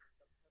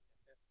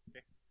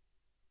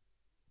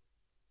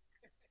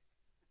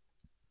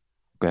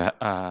 Okay,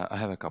 I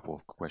have a couple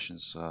of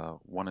questions.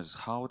 One is,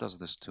 how does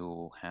this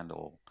tool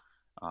handle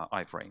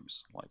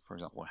iframes? Like, for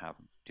example, have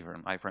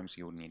different iframes,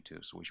 you would need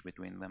to switch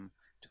between them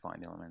to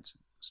find elements,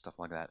 stuff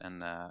like that.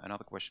 And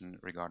another question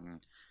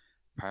regarding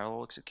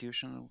parallel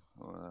execution,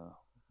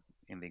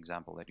 in the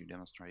example that you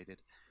demonstrated,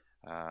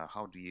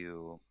 how do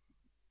you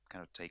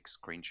kind of take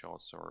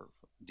screenshots or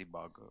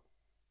debug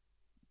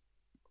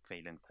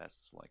failing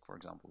tests? Like, for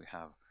example, you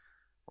have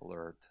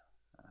alert,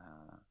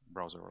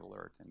 browser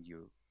alert, and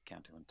you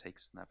can't even take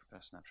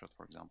a snapshot,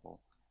 for example,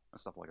 and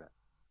stuff like that.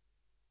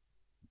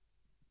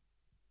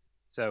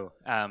 So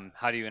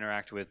how do you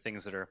interact with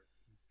things that are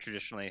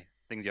traditionally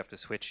things you have to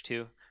switch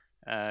to?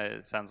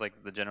 It sounds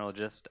like the general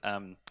gist.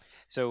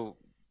 So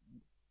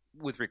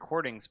with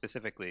recording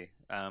specifically,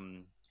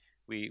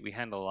 we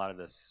handle a lot of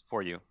this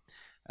for you.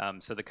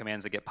 So the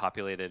commands that get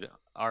populated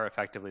are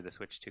effectively the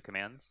switch to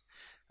commands.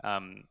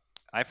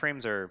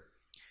 Iframes are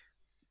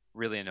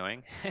really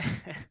annoying.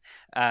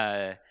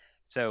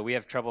 So we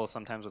have trouble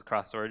sometimes with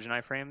cross-origin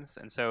iframes.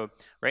 And so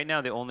right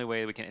now, the only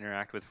way we can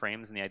interact with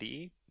frames in the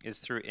IDE is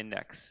through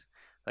index.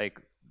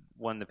 Like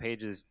when the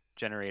page is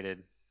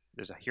generated,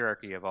 there's a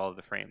hierarchy of all of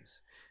the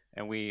frames.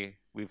 And we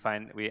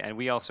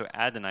also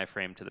add an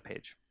iframe to the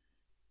page.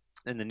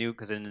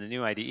 Because in the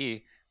new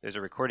IDE, there's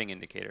a recording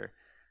indicator.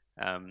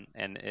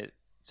 And it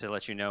to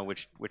let you know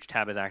which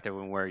tab is active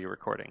and where you're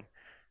recording.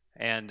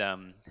 And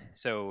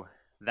so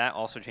that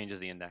also changes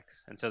the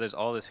index. And so there's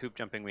all this hoop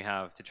jumping we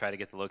have to try to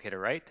get the locator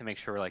right to make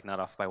sure we're like not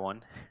off by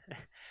 1.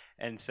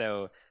 and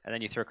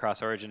then you throw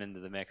cross origin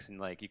into the mix, and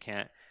like you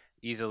can't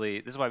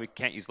easily, this is why we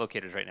can't use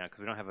locators right now, because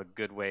we don't have a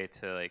good way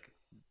to like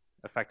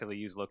effectively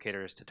use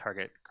locators to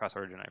target cross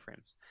origin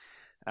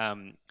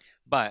iframes.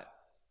 But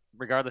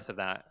regardless of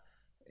that,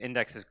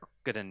 index is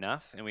good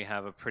enough, and we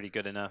have a pretty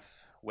good enough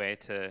way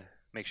to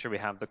make sure we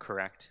have the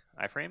correct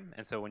iframe.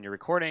 And so when you're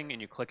recording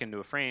and you click into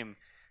a frame,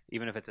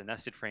 even if it's a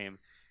nested frame,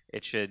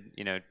 it should,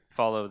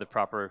 follow the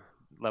proper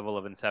level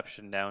of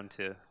inception down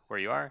to where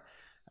you are.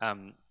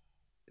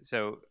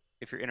 So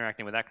if you're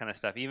interacting with that kind of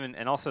stuff,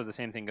 and also the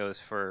same thing goes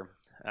for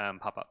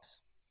pop-ups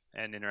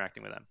and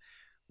interacting with them.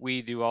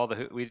 We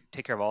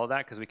take care of all of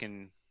that because we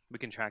can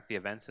track the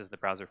events as the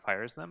browser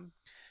fires them,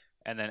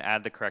 and then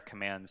add the correct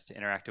commands to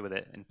interact with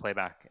it and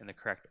playback in the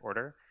correct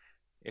order.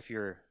 If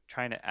you're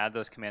trying to add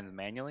those commands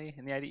manually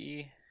in the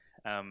IDE,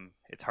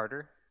 it's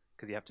harder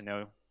because you have to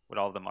know what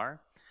all of them are.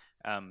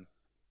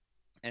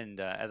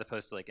 And as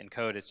opposed to like in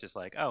code, it's just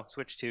like, oh,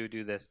 switch to,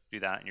 do this, do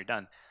that, and you're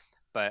done.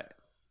 But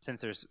since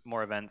there's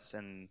more events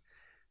and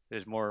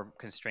there's more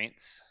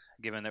constraints,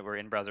 given that we're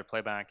in browser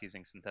playback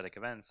using synthetic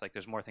events, like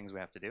there's more things we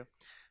have to do.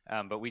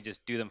 But we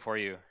just do them for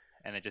you,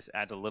 and it just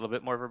adds a little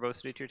bit more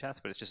verbosity to your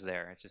test, but it's just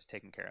there. It's just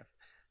taken care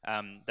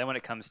of. Then when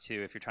it comes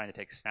to if you're trying to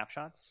take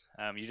snapshots,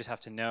 you just have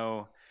to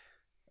know,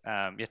 you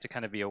have to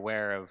kind of be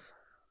aware of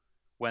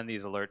when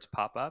these alerts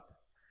pop up,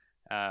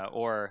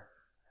 or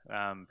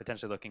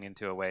potentially looking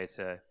into a way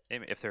to,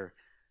 if they're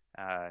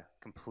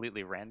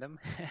completely random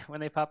when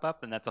they pop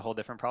up, then that's a whole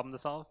different problem to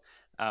solve.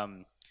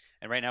 And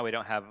right now we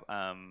don't have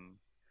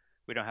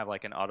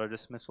like an auto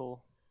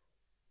dismissal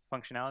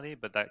functionality,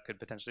 but that could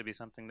potentially be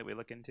something that we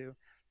look into,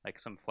 like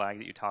some flag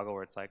that you toggle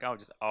where it's like, oh,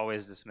 just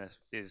always dismiss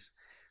these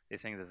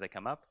things as they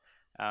come up.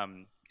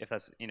 If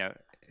that's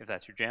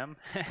your jam,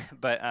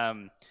 but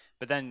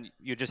then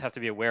you just have to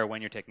be aware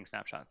when you're taking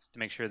snapshots to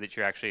make sure that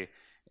you're actually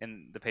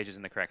in the page is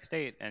in the correct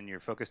state and you're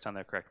focused on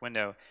the correct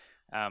window.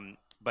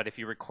 But if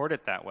you record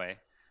it that way,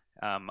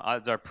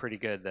 odds are pretty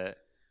good that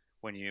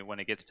when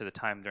it gets to the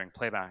time during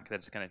playback that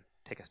it's going to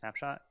take a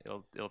snapshot,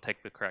 it'll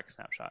take the correct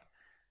snapshot.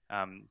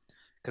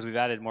 Because we've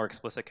added more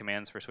explicit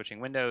commands for switching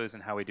windows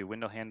and how we do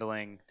window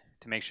handling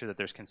to make sure that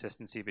there's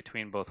consistency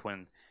between both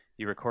when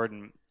you record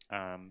in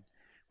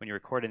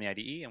the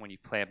IDE and when you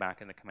play it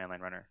back in the command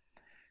line runner.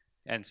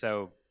 And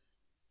so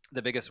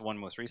the biggest one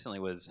most recently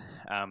was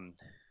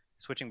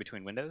switching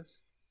between windows.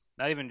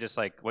 Not even just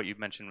like what you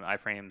mentioned,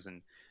 iframes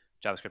and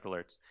JavaScript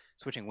alerts,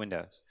 switching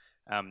windows.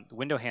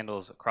 Window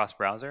handles across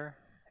browser,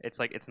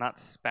 it's not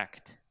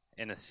spec'd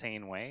in a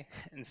sane way.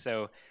 And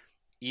so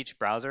each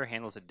browser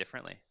handles it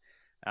differently.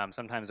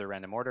 Sometimes they're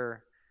random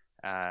order,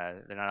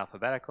 they're not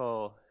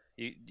alphabetical,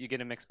 you get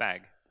a mixed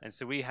bag. And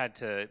so we had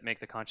to make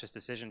the conscious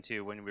decision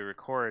to, when we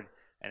record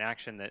an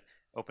action that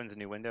opens a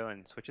new window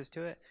and switches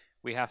to it,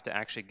 we have to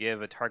actually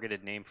give a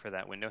targeted name for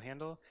that window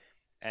handle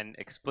and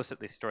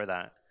explicitly store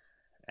that,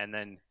 and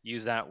then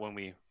use that when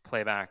we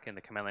play back in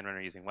the command line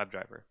runner using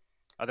WebDriver.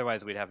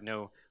 Otherwise, we'd have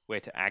no way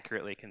to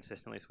accurately,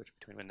 consistently switch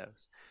between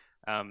windows.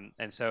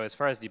 And so as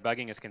far as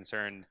debugging is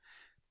concerned,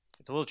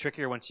 it's a little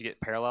trickier once you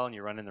get parallel and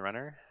you run in the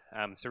runner.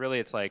 So really,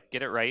 it's like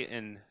get it right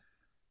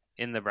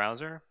in the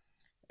browser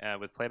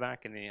with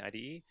playback in the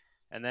IDE,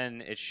 and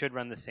then it should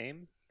run the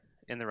same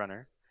in the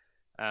runner.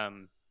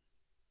 And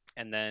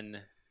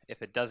then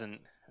if it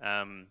doesn't,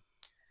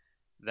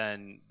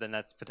 then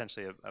that's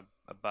potentially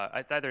a bug.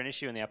 It's either an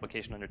issue in the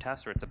application under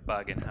test, or it's a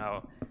bug in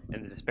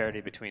the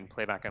disparity between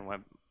playback on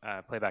web,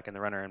 playback in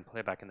the runner and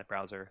playback in the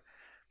browser.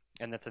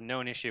 And that's a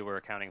known issue we're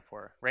accounting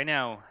for right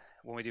now.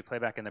 When we do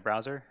playback in the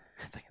browser,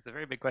 it's a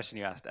very big question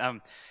you asked.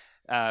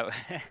 Right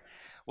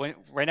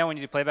now when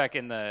you do playback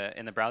in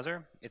the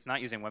browser, it's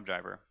not using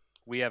WebDriver.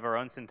 We have our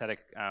own synthetic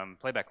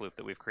playback loop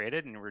that we've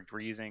created, and we're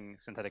using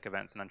synthetic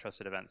events and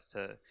untrusted events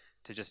to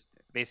just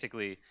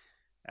basically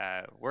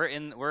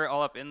we're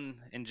all up in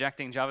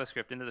injecting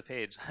JavaScript into the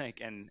page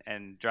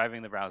and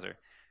driving the browser.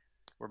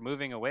 We're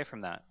moving away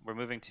from that. We're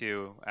moving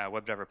to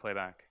WebDriver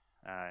playback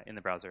in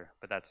the browser,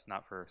 but that's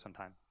not for some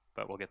time.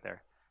 But we'll get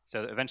there.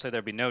 So eventually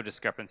there'll be no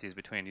discrepancies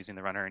between using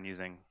the runner and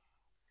using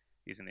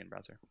the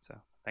in-browser. So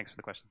thanks for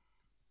the question.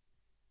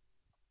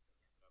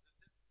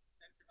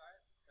 Thank you,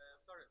 guys.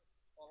 Sorry,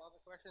 all other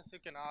questions you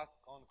can ask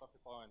on copy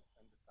point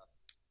and discuss.